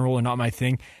in general are not my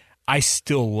thing. I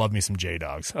still love me some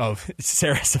J-Dogs. Oh,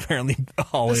 Sarah's apparently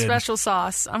all the in. Special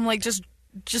sauce. I'm like, just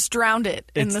drowned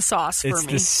it in the sauce for me. It's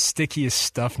the stickiest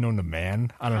stuff known to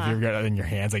man. I don't know if you ever got it in your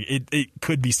hands. Like it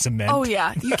could be cement. Oh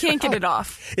yeah, you can't get it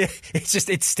off.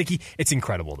 It's sticky. It's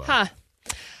incredible though. Huh.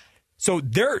 So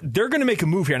they're going to make a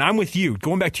move here, and I'm with you.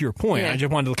 Going back to your point, I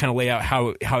just wanted to kind of lay out how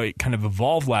it kind of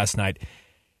evolved last night.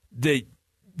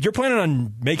 You're planning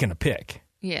on making a pick.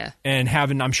 Yeah. And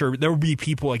I'm sure there will be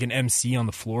people like an MC on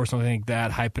the floor or something like that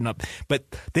hyping up. But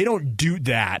they don't do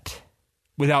that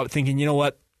without thinking, you know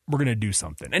what, we're going to do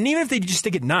something. And even if they just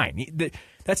stick at 9,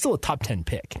 that's still a top 10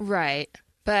 pick. Right.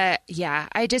 But yeah,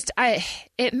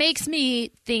 it makes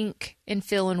me think and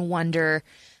feel and wonder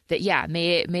that, yeah,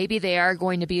 maybe they are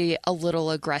going to be a little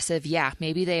aggressive. Yeah,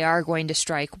 maybe they are going to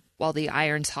strike while the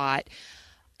iron's hot.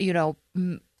 You know,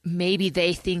 maybe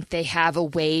they think they have a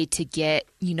way to get,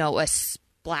 you know, a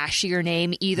splashier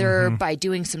name either by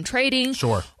doing some trading.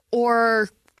 Sure. Or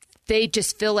they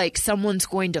just feel like someone's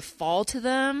going to fall to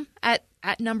them at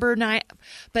number 9.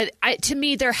 But to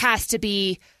me, there has to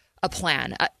be a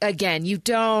plan. Again, you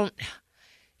don't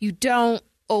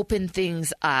open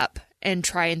things up and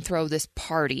try and throw this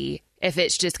party if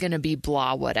it's just going to be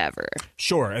blah whatever.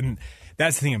 Sure, and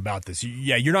that's the thing about this.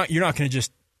 Yeah, you're not going to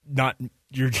just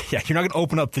you're not going to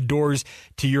open up the doors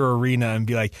to your arena and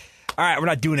be like, all right, we're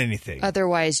not doing anything.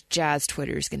 Otherwise, Jazz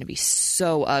Twitter is going to be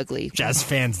so ugly. Jazz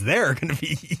fans there are going to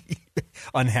be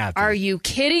unhappy. Are you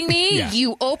kidding me? Yeah.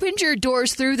 You opened your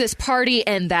doors through this party,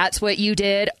 and that's what you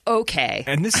did? Okay.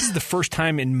 And this is the first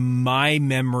time in my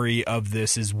memory of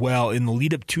this as well, in the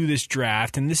lead up to this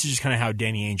draft, and this is just kind of how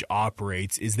Danny Ainge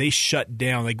operates, is they shut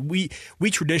down. Like we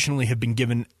traditionally have been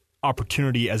given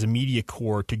opportunity as a media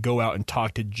corps to go out and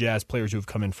talk to Jazz players who have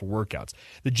come in for workouts.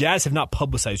 The Jazz have not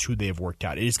publicized who they have worked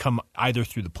out. It has come either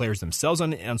through the players themselves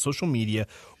on social media,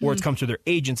 or it's come through their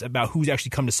agents about who's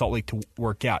actually come to Salt Lake to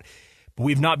work out. But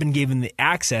we've not been given the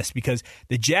access because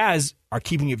the Jazz are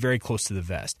keeping it very close to the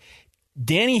vest.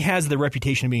 Danny has the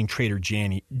reputation of being Trader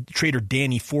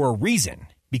Danny for a reason,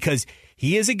 because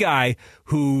he is a guy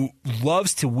who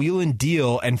loves to wheel and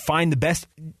deal and find the best.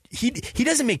 He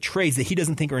doesn't make trades that he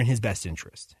doesn't think are in his best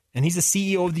interest. And he's the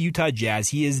CEO of the Utah Jazz.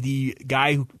 He is the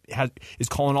guy who is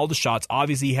calling all the shots.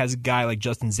 Obviously, he has a guy like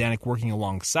Justin Zanuck working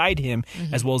alongside him,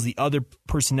 as well as the other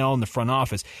personnel in the front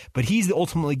office. But he's the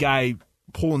ultimately guy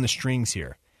pulling the strings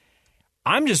here.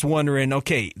 I'm just wondering,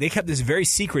 okay, they kept this very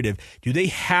secretive. Do they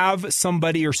have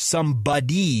somebody or some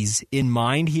buddies in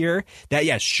mind here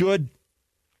that, should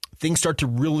things start to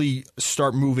really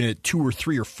start moving at 2 or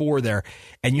 3 or 4 there,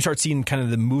 and you start seeing kind of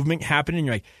the movement happen, and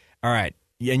you're like, all right,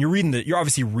 yeah, and you're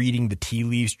obviously reading the tea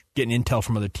leaves, getting intel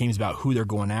from other teams about who they're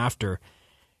going after.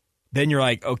 Then you're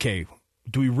like, okay,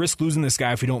 do we risk losing this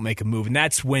guy if we don't make a move? And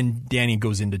that's when Danny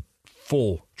goes into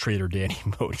full Trader Danny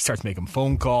mode. He starts making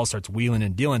phone calls, starts wheeling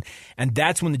and dealing, and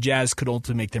that's when the Jazz could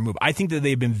ultimately make their move. I think that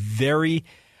they've been very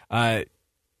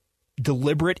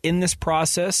deliberate in this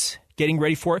process, getting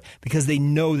ready for it, because they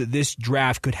know that this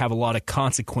draft could have a lot of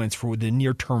consequence for the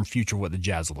near-term future of what the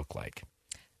Jazz look like.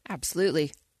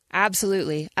 Absolutely.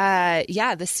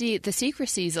 The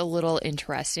secrecy is a little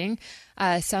interesting.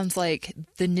 Sounds like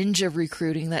the ninja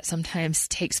recruiting that sometimes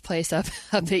takes place up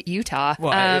at Utah.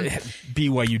 Well,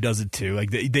 BYU does it too. Like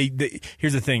they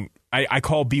here's the thing. I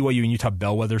call BYU and Utah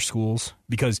bellwether schools,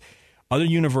 because other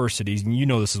universities, and you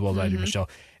know this as well as I do, Michelle,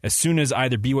 as soon as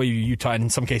either BYU or Utah, and in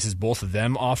some cases both of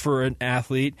them, offer an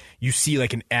athlete, you see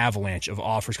like an avalanche of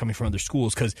offers coming from other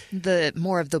schools, because the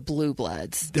more of the blue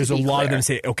bloods. There's a lot of them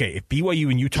say, okay, if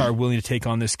BYU and Utah are willing to take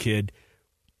on this kid.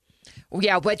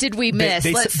 Yeah, what did we miss?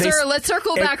 Let's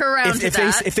circle back around to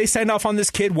that. If they signed off on this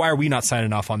kid, why are we not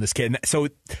signing off on this kid? And so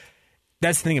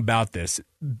that's the thing about this.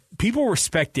 People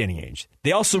respect Danny Ainge.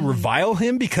 They also revile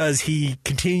him because he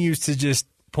continues to just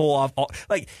pull off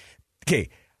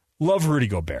love Rudy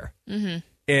Gobert.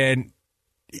 And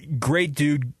great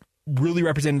dude, really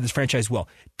represented this franchise well.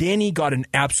 Danny got an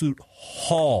absolute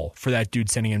haul for that dude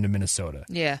sending him to Minnesota.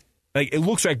 Yeah. Like, it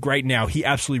looks like right now he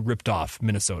absolutely ripped off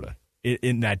Minnesota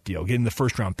in that deal, getting the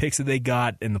first round picks that they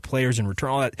got and the players in return,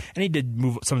 all that. And he did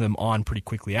move some of them on pretty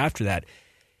quickly after that.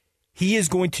 He is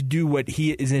going to do what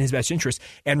he is in his best interest.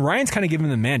 And Ryan's kind of given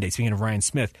him the mandate. Speaking of Ryan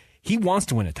Smith, he wants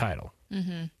to win a title.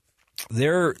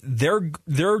 they're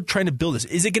trying to build this.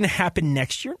 Is it going to happen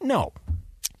next year? No.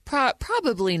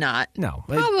 Probably not. No.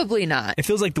 Probably not. It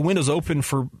feels like the window's open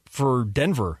for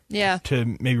Denver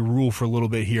to maybe rule for a little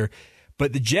bit here.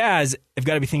 But the Jazz have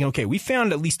got to be thinking, okay,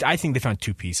 I think they found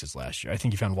two pieces last year. I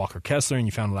think you found Walker Kessler and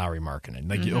you found Lauri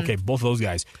Markkanen. Okay, both of those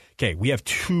guys. Okay, we have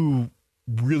two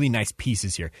really nice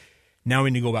pieces here. Now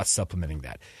we need to go about supplementing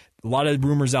that. A lot of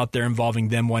rumors out there involving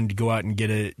them wanting to go out and get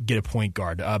a point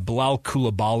guard. Bilal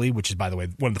Coulibaly, which is, by the way,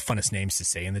 one of the funnest names to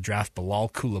say in the draft. Bilal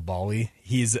Coulibaly.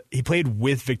 He played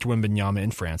with Victor Wembanyama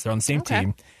in France. They're on the same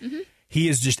team. Mm-hmm. He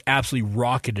has just absolutely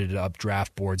rocketed up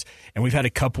draft boards. And we've had a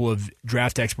couple of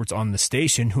draft experts on the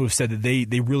station who have said that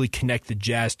they really connect the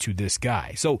Jazz to this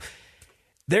guy. So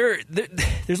there's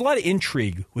a lot of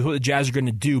intrigue with what the Jazz are going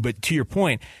to do. But to your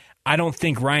point, I don't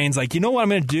think Ryan's like, you know what I'm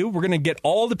going to do? We're going to get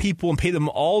all the people and pay them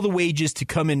all the wages to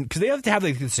come in, because they have to have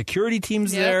the security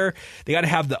teams there. They got to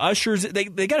have the ushers. They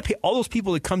got to pay all those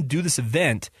people to come do this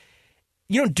event.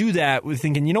 You don't do that with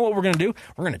thinking, you know what we're going to do?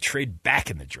 We're going to trade back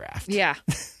in the draft. Yeah.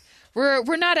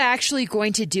 We're not actually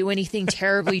going to do anything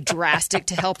terribly drastic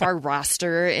to help our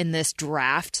roster in this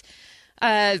draft.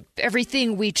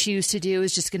 Everything we choose to do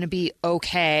is just going to be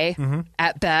okay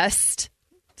at best.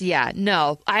 Yeah,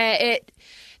 no.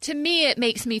 To me, it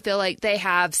makes me feel like they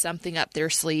have something up their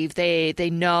sleeve. They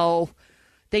know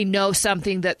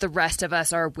something that the rest of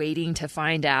us are waiting to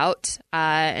find out.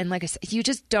 And like I said,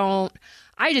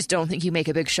 I just don't think you make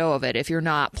a big show of it if you're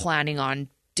not planning on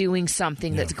doing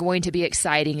something that's going to be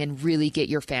exciting and really get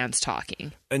your fans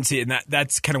talking. And see, and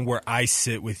that's kind of where I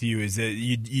sit with you, is that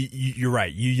you're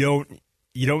right. You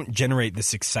don't generate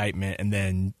this excitement and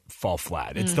then fall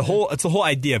flat. It's the whole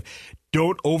idea of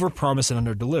don't overpromise and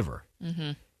underdeliver.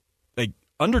 Mm-hmm. Like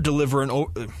underdeliver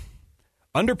and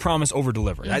underpromise,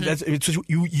 overdeliver. Mm-hmm. It's just,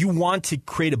 you want to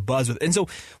create a buzz with, and so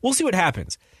we'll see what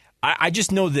happens. I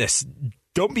just know this: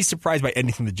 don't be surprised by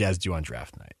anything the Jazz do on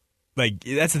draft night. Like,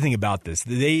 that's the thing about this.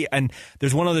 And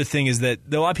there's one other thing, is that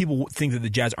a lot of people think that the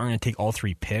Jazz aren't going to take all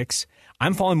three picks.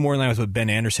 I'm falling more in line with what Ben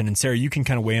Anderson, and Sarah, you can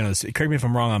kind of weigh in on this. Correct me if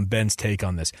I'm wrong on Ben's take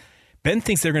on this. Ben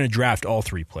thinks they're going to draft all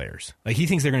three players. Like, he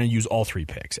thinks they're going to use all three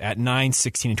picks at 9,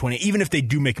 16, and 20, even if they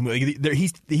do make a move. Like, he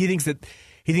thinks that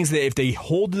if they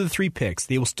hold to the three picks,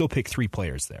 they will still pick three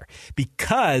players there,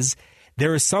 because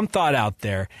there is some thought out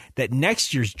there that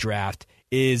next year's draft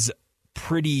is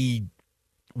pretty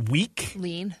weak,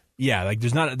 lean. Yeah, like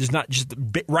there's not just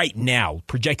right now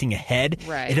projecting ahead.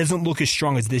 Right. It doesn't look as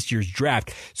strong as this year's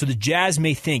draft. So the Jazz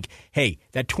may think, hey,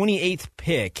 that 28th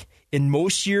pick in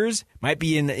most years might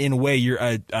be in a way you're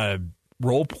a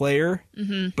role player,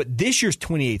 but this year's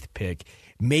 28th pick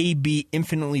may be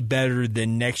infinitely better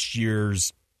than next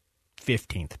year's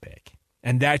 15th pick.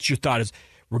 And that's your thought, is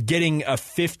we're getting a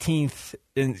 15th.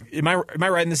 Am I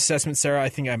right in this assessment, Sarah? I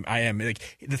think I am.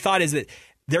 Like, the thought is that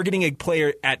they're getting a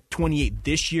player at 28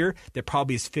 this year that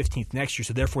probably is 15th next year,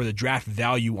 so therefore the draft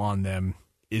value on them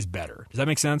is better. Does that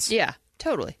make sense? Yeah,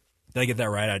 totally. Did I get that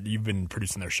right? You've been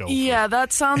producing their show. Yeah,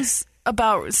 that sounds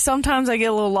about. Sometimes I get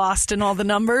a little lost in all the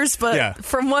numbers, but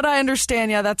from what I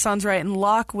understand, that sounds right. And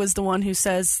Locke was the one who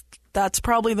says that's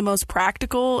probably the most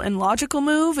practical and logical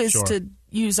move, is to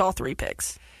use all three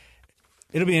picks.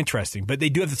 It'll be interesting, but they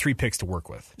do have the three picks to work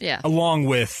with. Yeah. Along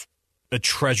with a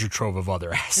treasure trove of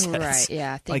other assets. Right,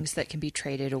 yeah. Things that can be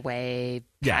traded away,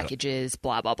 packages,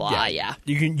 blah, blah, blah, yeah.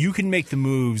 You can make the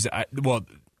moves. Well,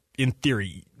 in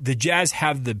theory, the Jazz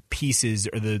have the pieces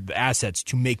or the assets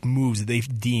to make moves that they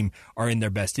deem are in their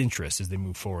best interest as they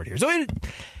move forward here. So it's going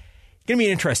to be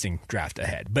an interesting draft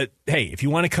ahead. But, hey, if you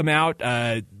want to come out,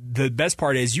 the best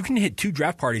part is you can hit 2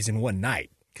 draft parties in one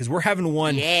night, because we're having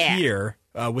one here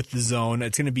with the Zone.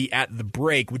 It's going to be at the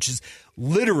Break, which is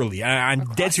literally, I'm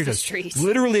dead serious,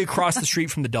 literally across the street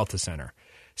from the Delta Center.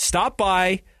 Stop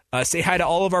by. Say hi to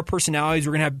all of our personalities.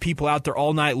 We're going to have people out there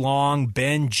all night long.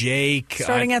 Ben, Jake.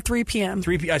 Starting at 3 p.m.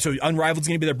 3 p.m. So Unrivaled is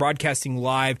going to be there broadcasting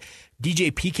live.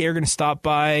 DJ PK are going to stop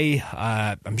by.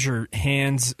 I'm sure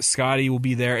Hans, Scotty will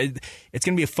be there. It's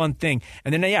going to be a fun thing.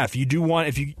 And then, if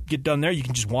you get done there, you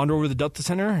can just wander over to the Delta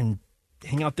Center and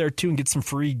hang out there too and get some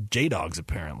free J-Dogs,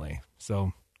 apparently.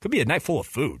 So could be a night full of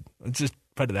food. Let's just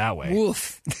put it that way.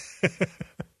 Woof.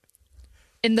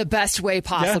 In the best way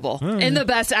possible. Yeah. In the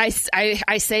best, I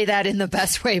say that in the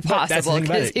best way possible,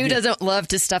 because who doesn't love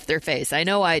to stuff their face? I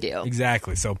know I do.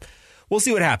 Exactly. So we'll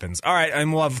see what happens. All right,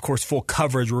 and we'll have, of course, full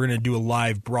coverage. We're going to do a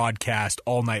live broadcast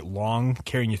all night long,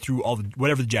 carrying you through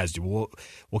whatever the Jazz do.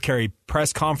 We'll carry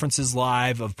press conferences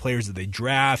live of players that they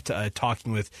draft,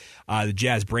 talking with the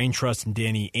Jazz Brain Trust and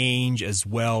Danny Ainge, as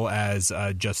well as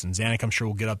Justin Zanuck. I'm sure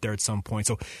we'll get up there at some point.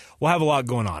 So we'll have a lot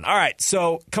going on. All right,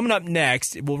 so coming up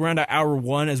next, we'll round out hour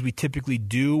one as we typically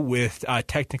do with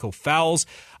technical fouls.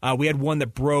 We had one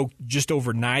that broke just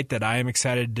overnight that I am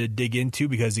excited to dig into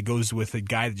because it goes with a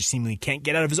guy that just seemingly can't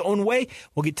get out of his own way.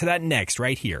 We'll get to that next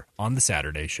right here on The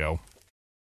Saturday Show.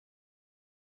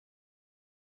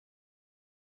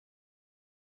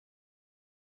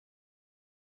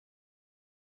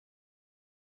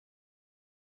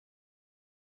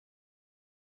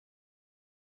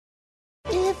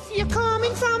 If you're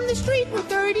coming from the street with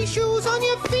dirty shoes on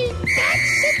your feet,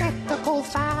 that's a technical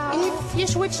foul. If you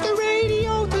switch the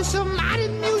radio to some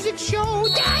modern music show,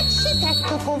 that's a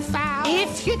technical foul.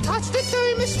 If you touch the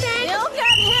thermostat, you'll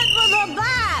get hit with a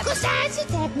bat, 'cause that's a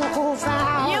technical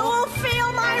foul. You will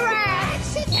feel my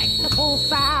wrath. That's a technical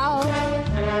foul.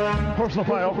 Personal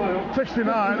foul,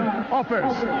 69,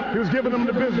 offense. He was giving them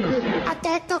the business. A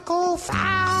technical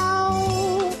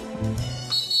foul.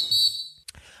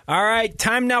 All right,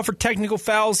 time now for technical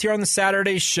fouls here on the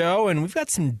Saturday Show, and we've got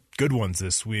some good ones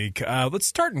this week. Let's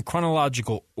start in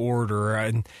chronological order,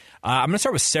 and I'm going to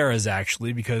start with Sarah's,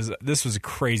 actually, because this was a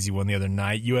crazy one the other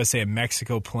night. USA and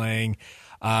Mexico playing.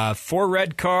 4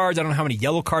 red cards. I don't know how many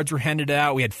yellow cards were handed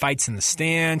out. We had fights in the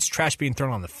stands, trash being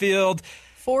thrown on the field.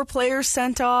 4 players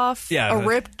sent off, Yeah. a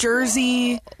ripped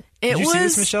jersey. Did you see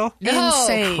this, Michelle?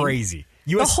 Insane. Crazy.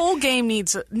 The whole game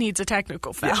needs a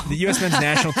technical foul. Yeah, the U.S. men's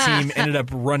national team ended up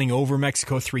running over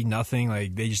Mexico 3-0.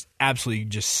 Like, they just absolutely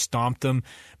just stomped them.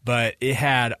 But it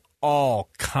had all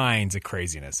kinds of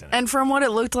craziness in it. And from what it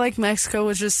looked like, Mexico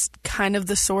was just kind of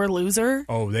the sore loser.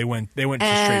 Oh, they went to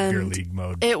straight beer league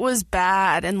mode. It was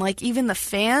bad. And like even the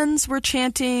fans were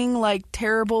chanting like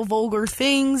terrible, vulgar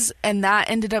things, and that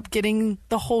ended up getting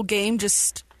the whole game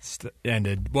just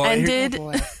ended. Well,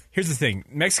 here's the thing.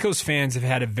 Mexico's fans have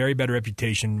had a very bad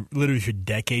reputation literally for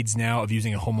decades now of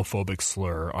using a homophobic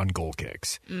slur on goal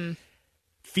kicks.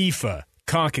 FIFA,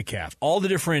 CONCACAF, all the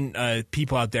different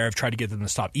people out there have tried to get them to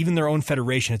stop. Even their own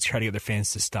federation has tried to get their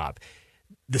fans to stop.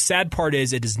 The sad part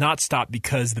is it does not stop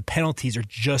because the penalties are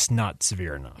just not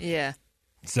severe enough. Yeah.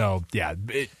 So, yeah,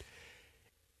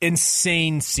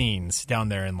 insane scenes down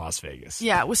there in Las Vegas.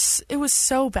 Yeah, it was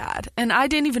so bad. And I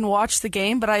didn't even watch the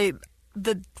game, but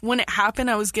when it happened,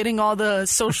 I was getting all the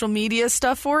social media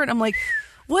stuff for it. I'm like,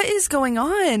 what is going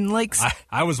on? Like,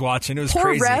 I was watching. It was poor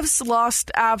crazy. refs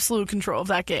lost absolute control of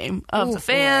that game, of the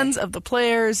fans, of the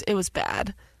players. It was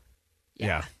bad.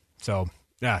 Yeah. So,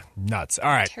 yeah, nuts. All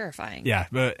right. Terrifying. Yeah,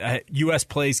 but U.S.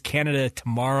 plays Canada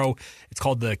tomorrow. It's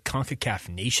called the CONCACAF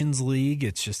Nations League.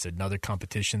 It's just another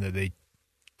competition that they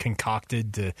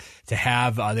concocted to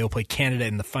have. They will play Canada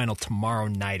in the final tomorrow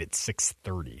night at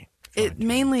 6:30. It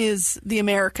mainly is the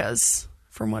Americas,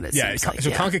 from what it seems like.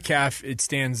 So CONCACAF, it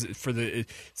stands for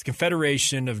it's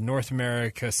Confederation of North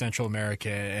America, Central America,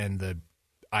 and the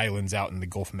islands out in the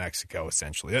Gulf of Mexico,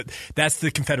 essentially. That's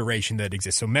the confederation that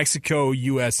exists. So Mexico,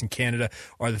 U.S., and Canada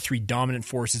are the 3 dominant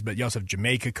forces, but you also have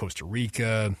Jamaica, Costa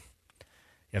Rica.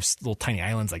 You have little tiny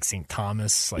islands like St.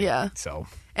 Thomas. So.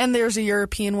 And there's a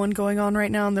European one going on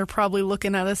right now, and they're probably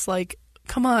looking at us like,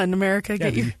 come on, America,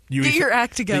 get your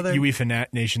act together. The UEFA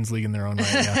Nations League in their own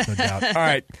right, yeah, no doubt. All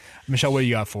right, Michelle, what do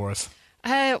you got for us?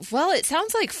 Well, it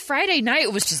sounds like Friday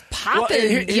night was just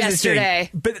popping yesterday.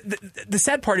 But the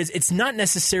sad part is it's not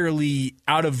necessarily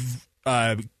out of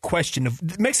question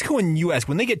of Mexico and U.S.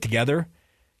 when they get together.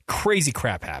 Crazy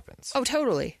crap happens. Oh,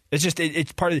 totally. It's just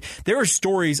it's part of. There are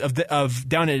stories of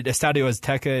down at Estadio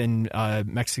Azteca in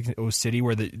Mexico City,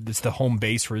 where it's the home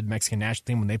base for the Mexican national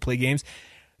team when they play games.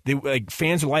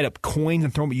 Fans would light up coins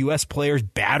and throw them at U.S. players,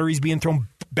 batteries being thrown,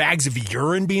 bags of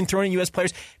urine being thrown at U.S.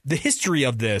 players. The history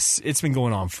of this, it's been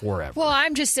going on forever. Well,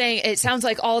 I'm just saying, it sounds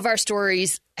like all of our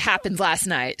stories happened last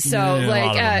night. So,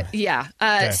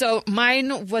 Okay. So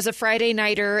mine was a Friday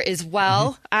nighter as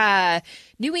well.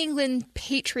 New England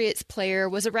Patriots player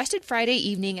was arrested Friday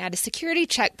evening at a security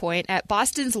checkpoint at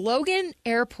Boston's Logan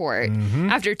Airport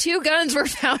after 2 guns were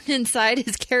found inside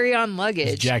his carry-on luggage.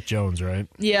 It's Jack Jones, right?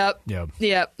 Yep.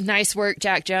 Nice work,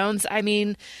 Jack Jones. I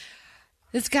mean,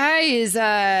 this guy is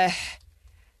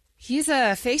he's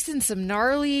facing some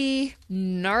gnarly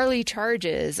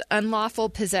charges: unlawful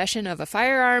possession of a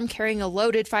firearm, carrying a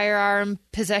loaded firearm,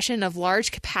 possession of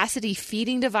large capacity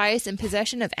feeding device, and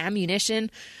possession of ammunition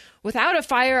without a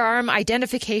firearm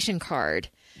identification card.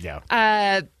 Yeah.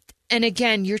 And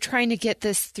again, you're trying to get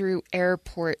this through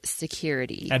airport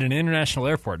security. At an international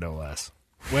airport, no less.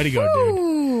 Way to go,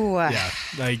 dude. Yeah,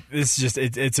 like it's just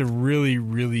it's a really,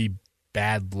 really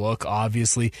bad look,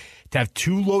 obviously. To have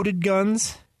 2 loaded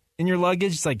guns in your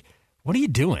luggage, it's like, what are you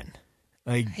doing?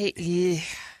 Like, hey,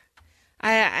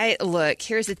 I look,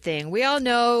 here's the thing. We all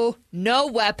know no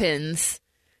weapons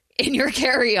in your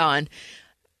carry-on.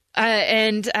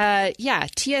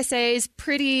 TSA is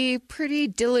pretty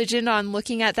diligent on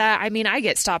looking at that. I mean, I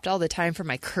get stopped all the time for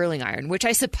my curling iron, which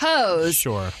I suppose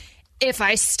if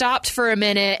I stopped for a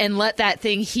minute and let that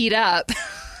thing heat up,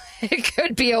 it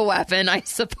could be a weapon, I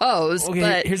suppose. Okay,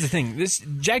 but here's the thing.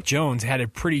 Jack Jones had a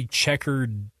pretty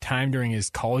checkered time during his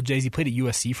college days. He played at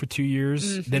USC for 2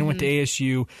 years, then went to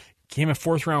ASU, became a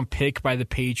 4th-round pick by the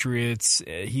Patriots.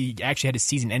 He actually had his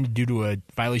season ended due to a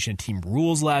violation of team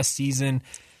rules last season.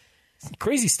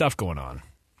 Crazy stuff going on.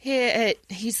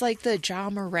 He's like the Ja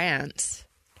Morant.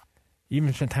 You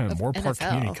even spent time at Moore Park NFL.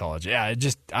 Community College. Yeah,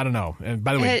 I don't know. And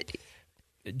by the way,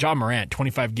 Ja Morant,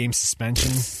 25-game suspension,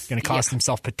 going to cost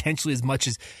himself potentially as much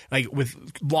as, like, with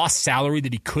lost salary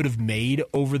that he could have made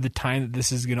over the time that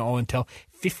this is going to all entail,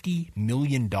 $50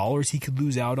 million he could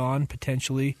lose out on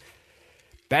potentially.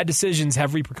 Bad decisions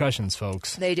have repercussions,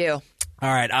 folks. They do. All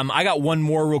right, I got one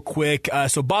more real quick.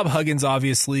 So Bob Huggins,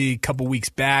 obviously, a couple weeks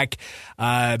back,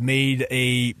 made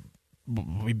we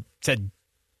said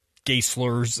gay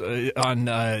slurs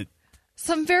on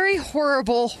some very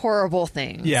horrible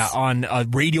things. Yeah, on a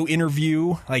radio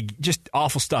interview, like just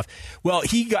awful stuff. Well,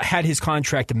 he had his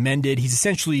contract amended. He's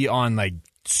essentially on like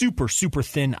super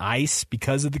thin ice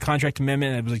because of the contract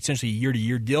amendment. It was essentially a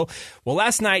year-to-year deal. Well,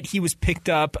 last night he was picked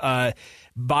up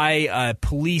by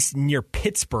police near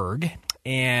Pittsburgh.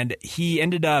 And he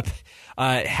ended up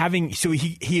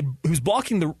he was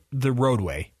blocking the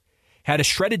roadway, had a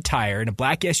shredded tire in a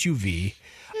black SUV,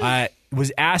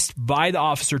 was asked by the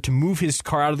officer to move his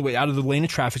car out of the lane of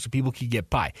traffic so people could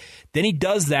get by. Then he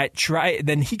does that.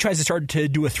 Then he tries to start to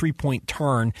do a 3-point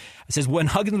turn. It says when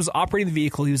Huggins was operating the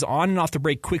vehicle, he was on and off the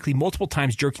brake quickly, multiple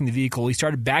times jerking the vehicle. He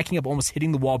started backing up, almost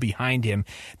hitting the wall behind him.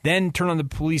 Then turned on the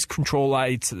police control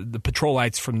lights, the patrol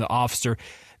lights from the officer.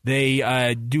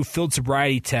 They do field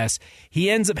sobriety tests.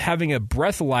 He ends up having a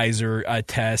breathalyzer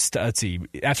test. Let's see.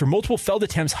 After multiple failed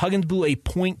attempts, Huggins blew a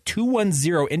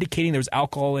 .210, indicating there was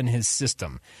alcohol in his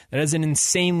system. That is an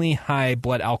insanely high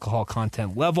blood alcohol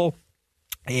content level.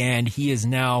 And he is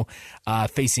now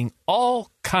facing all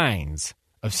kinds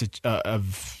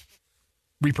of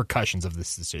repercussions of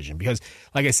this decision. Because,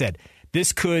 like I said,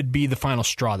 this could be the final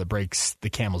straw that breaks the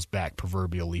camel's back,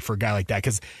 proverbially, for a guy like that.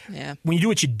 Because when you do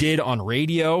what you did on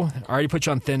radio, already put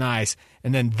you on thin ice,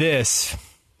 and then this,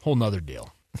 whole nother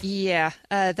deal. Yeah,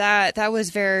 that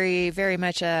was very, very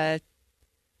much the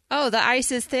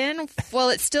ice is thin? Well,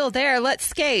 it's still there. Let's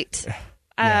skate.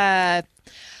 I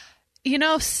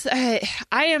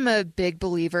am a big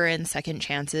believer in second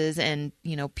chances, and,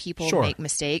 people make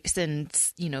mistakes and,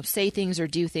 say things or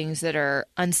do things that are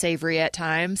unsavory at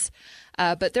times.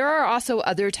 But there are also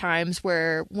other times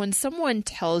where when someone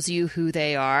tells you who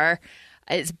they are,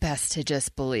 it's best to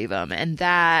just believe them. And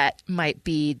that might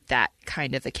be that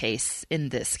kind of a case in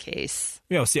this case.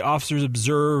 See, officers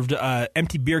observed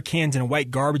empty beer cans in a white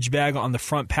garbage bag on the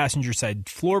front passenger side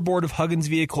floorboard of Huggins'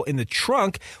 vehicle. In the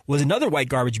trunk was another white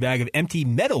garbage bag of empty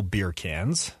metal beer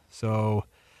cans. So,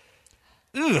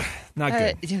 not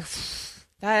good.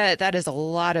 That is a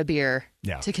lot of beer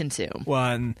to consume.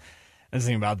 Well, and the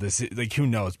thing about this, like, who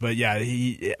knows? But yeah,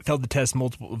 he failed the test,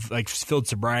 field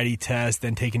sobriety test,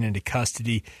 then taken into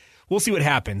custody. We'll see what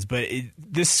happens, but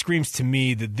this screams to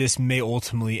me that this may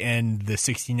ultimately end the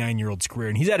 69-year-old's career.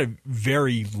 And he's had a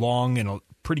very long and a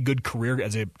pretty good career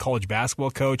as a college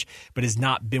basketball coach, but has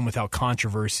not been without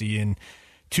controversy. And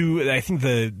I think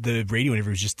the radio interview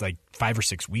was just like 5 or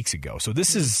 6 weeks ago. So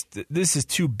this is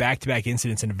 2 back-to-back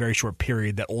incidents in a very short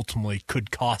period that ultimately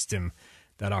could cost him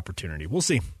that opportunity. We'll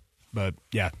see. But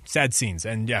yeah, sad scenes.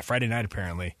 And yeah, Friday night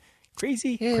apparently.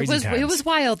 Crazy times. It was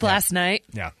wild last night.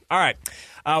 Yeah. All right.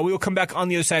 We will come back on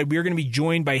the other side. We are going to be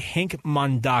joined by Hank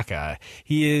Mondaka.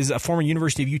 He is a former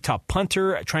University of Utah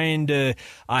punter trying to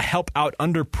help out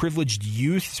underprivileged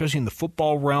youth, especially in the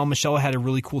football realm. Michelle had a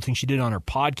really cool thing she did on her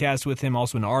podcast with him,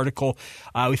 also an article.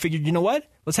 We figured, you know what?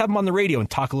 Let's have him on the radio and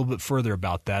talk a little bit further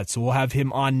about that. So we'll have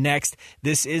him on next.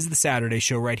 This is the Saturday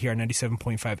Show right here on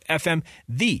 97.5 FM,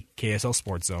 the KSL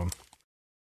Sports Zone.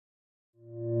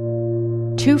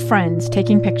 2 friends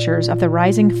taking pictures of the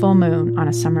rising full moon on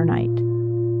a summer night.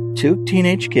 2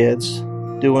 teenage kids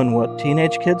doing what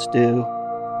teenage kids do.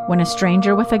 When a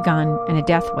stranger with a gun and a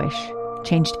death wish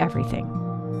changed everything.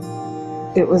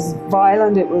 It was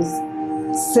violent, it was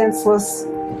senseless,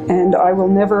 and I will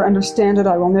never understand it,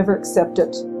 I will never accept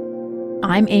it.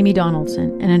 I'm Amy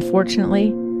Donaldson, and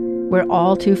unfortunately, we're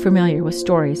all too familiar with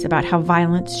stories about how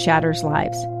violence shatters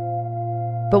lives.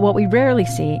 But what we rarely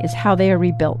see is how they are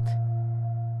rebuilt.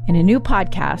 In a new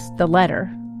podcast, The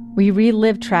Letter, we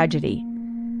relive tragedy,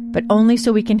 but only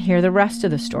so we can hear the rest of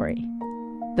the story.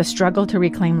 The struggle to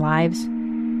reclaim lives,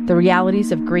 the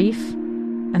realities of grief,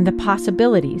 and the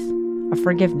possibilities of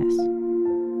forgiveness.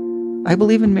 I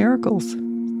believe in miracles.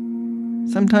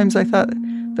 Sometimes I thought,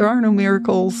 there are no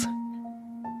miracles.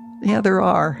 Yeah, there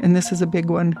are, and this is a big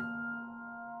one.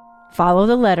 Follow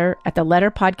The Letter at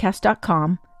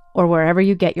theletterpodcast.com or wherever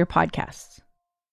you get your podcasts.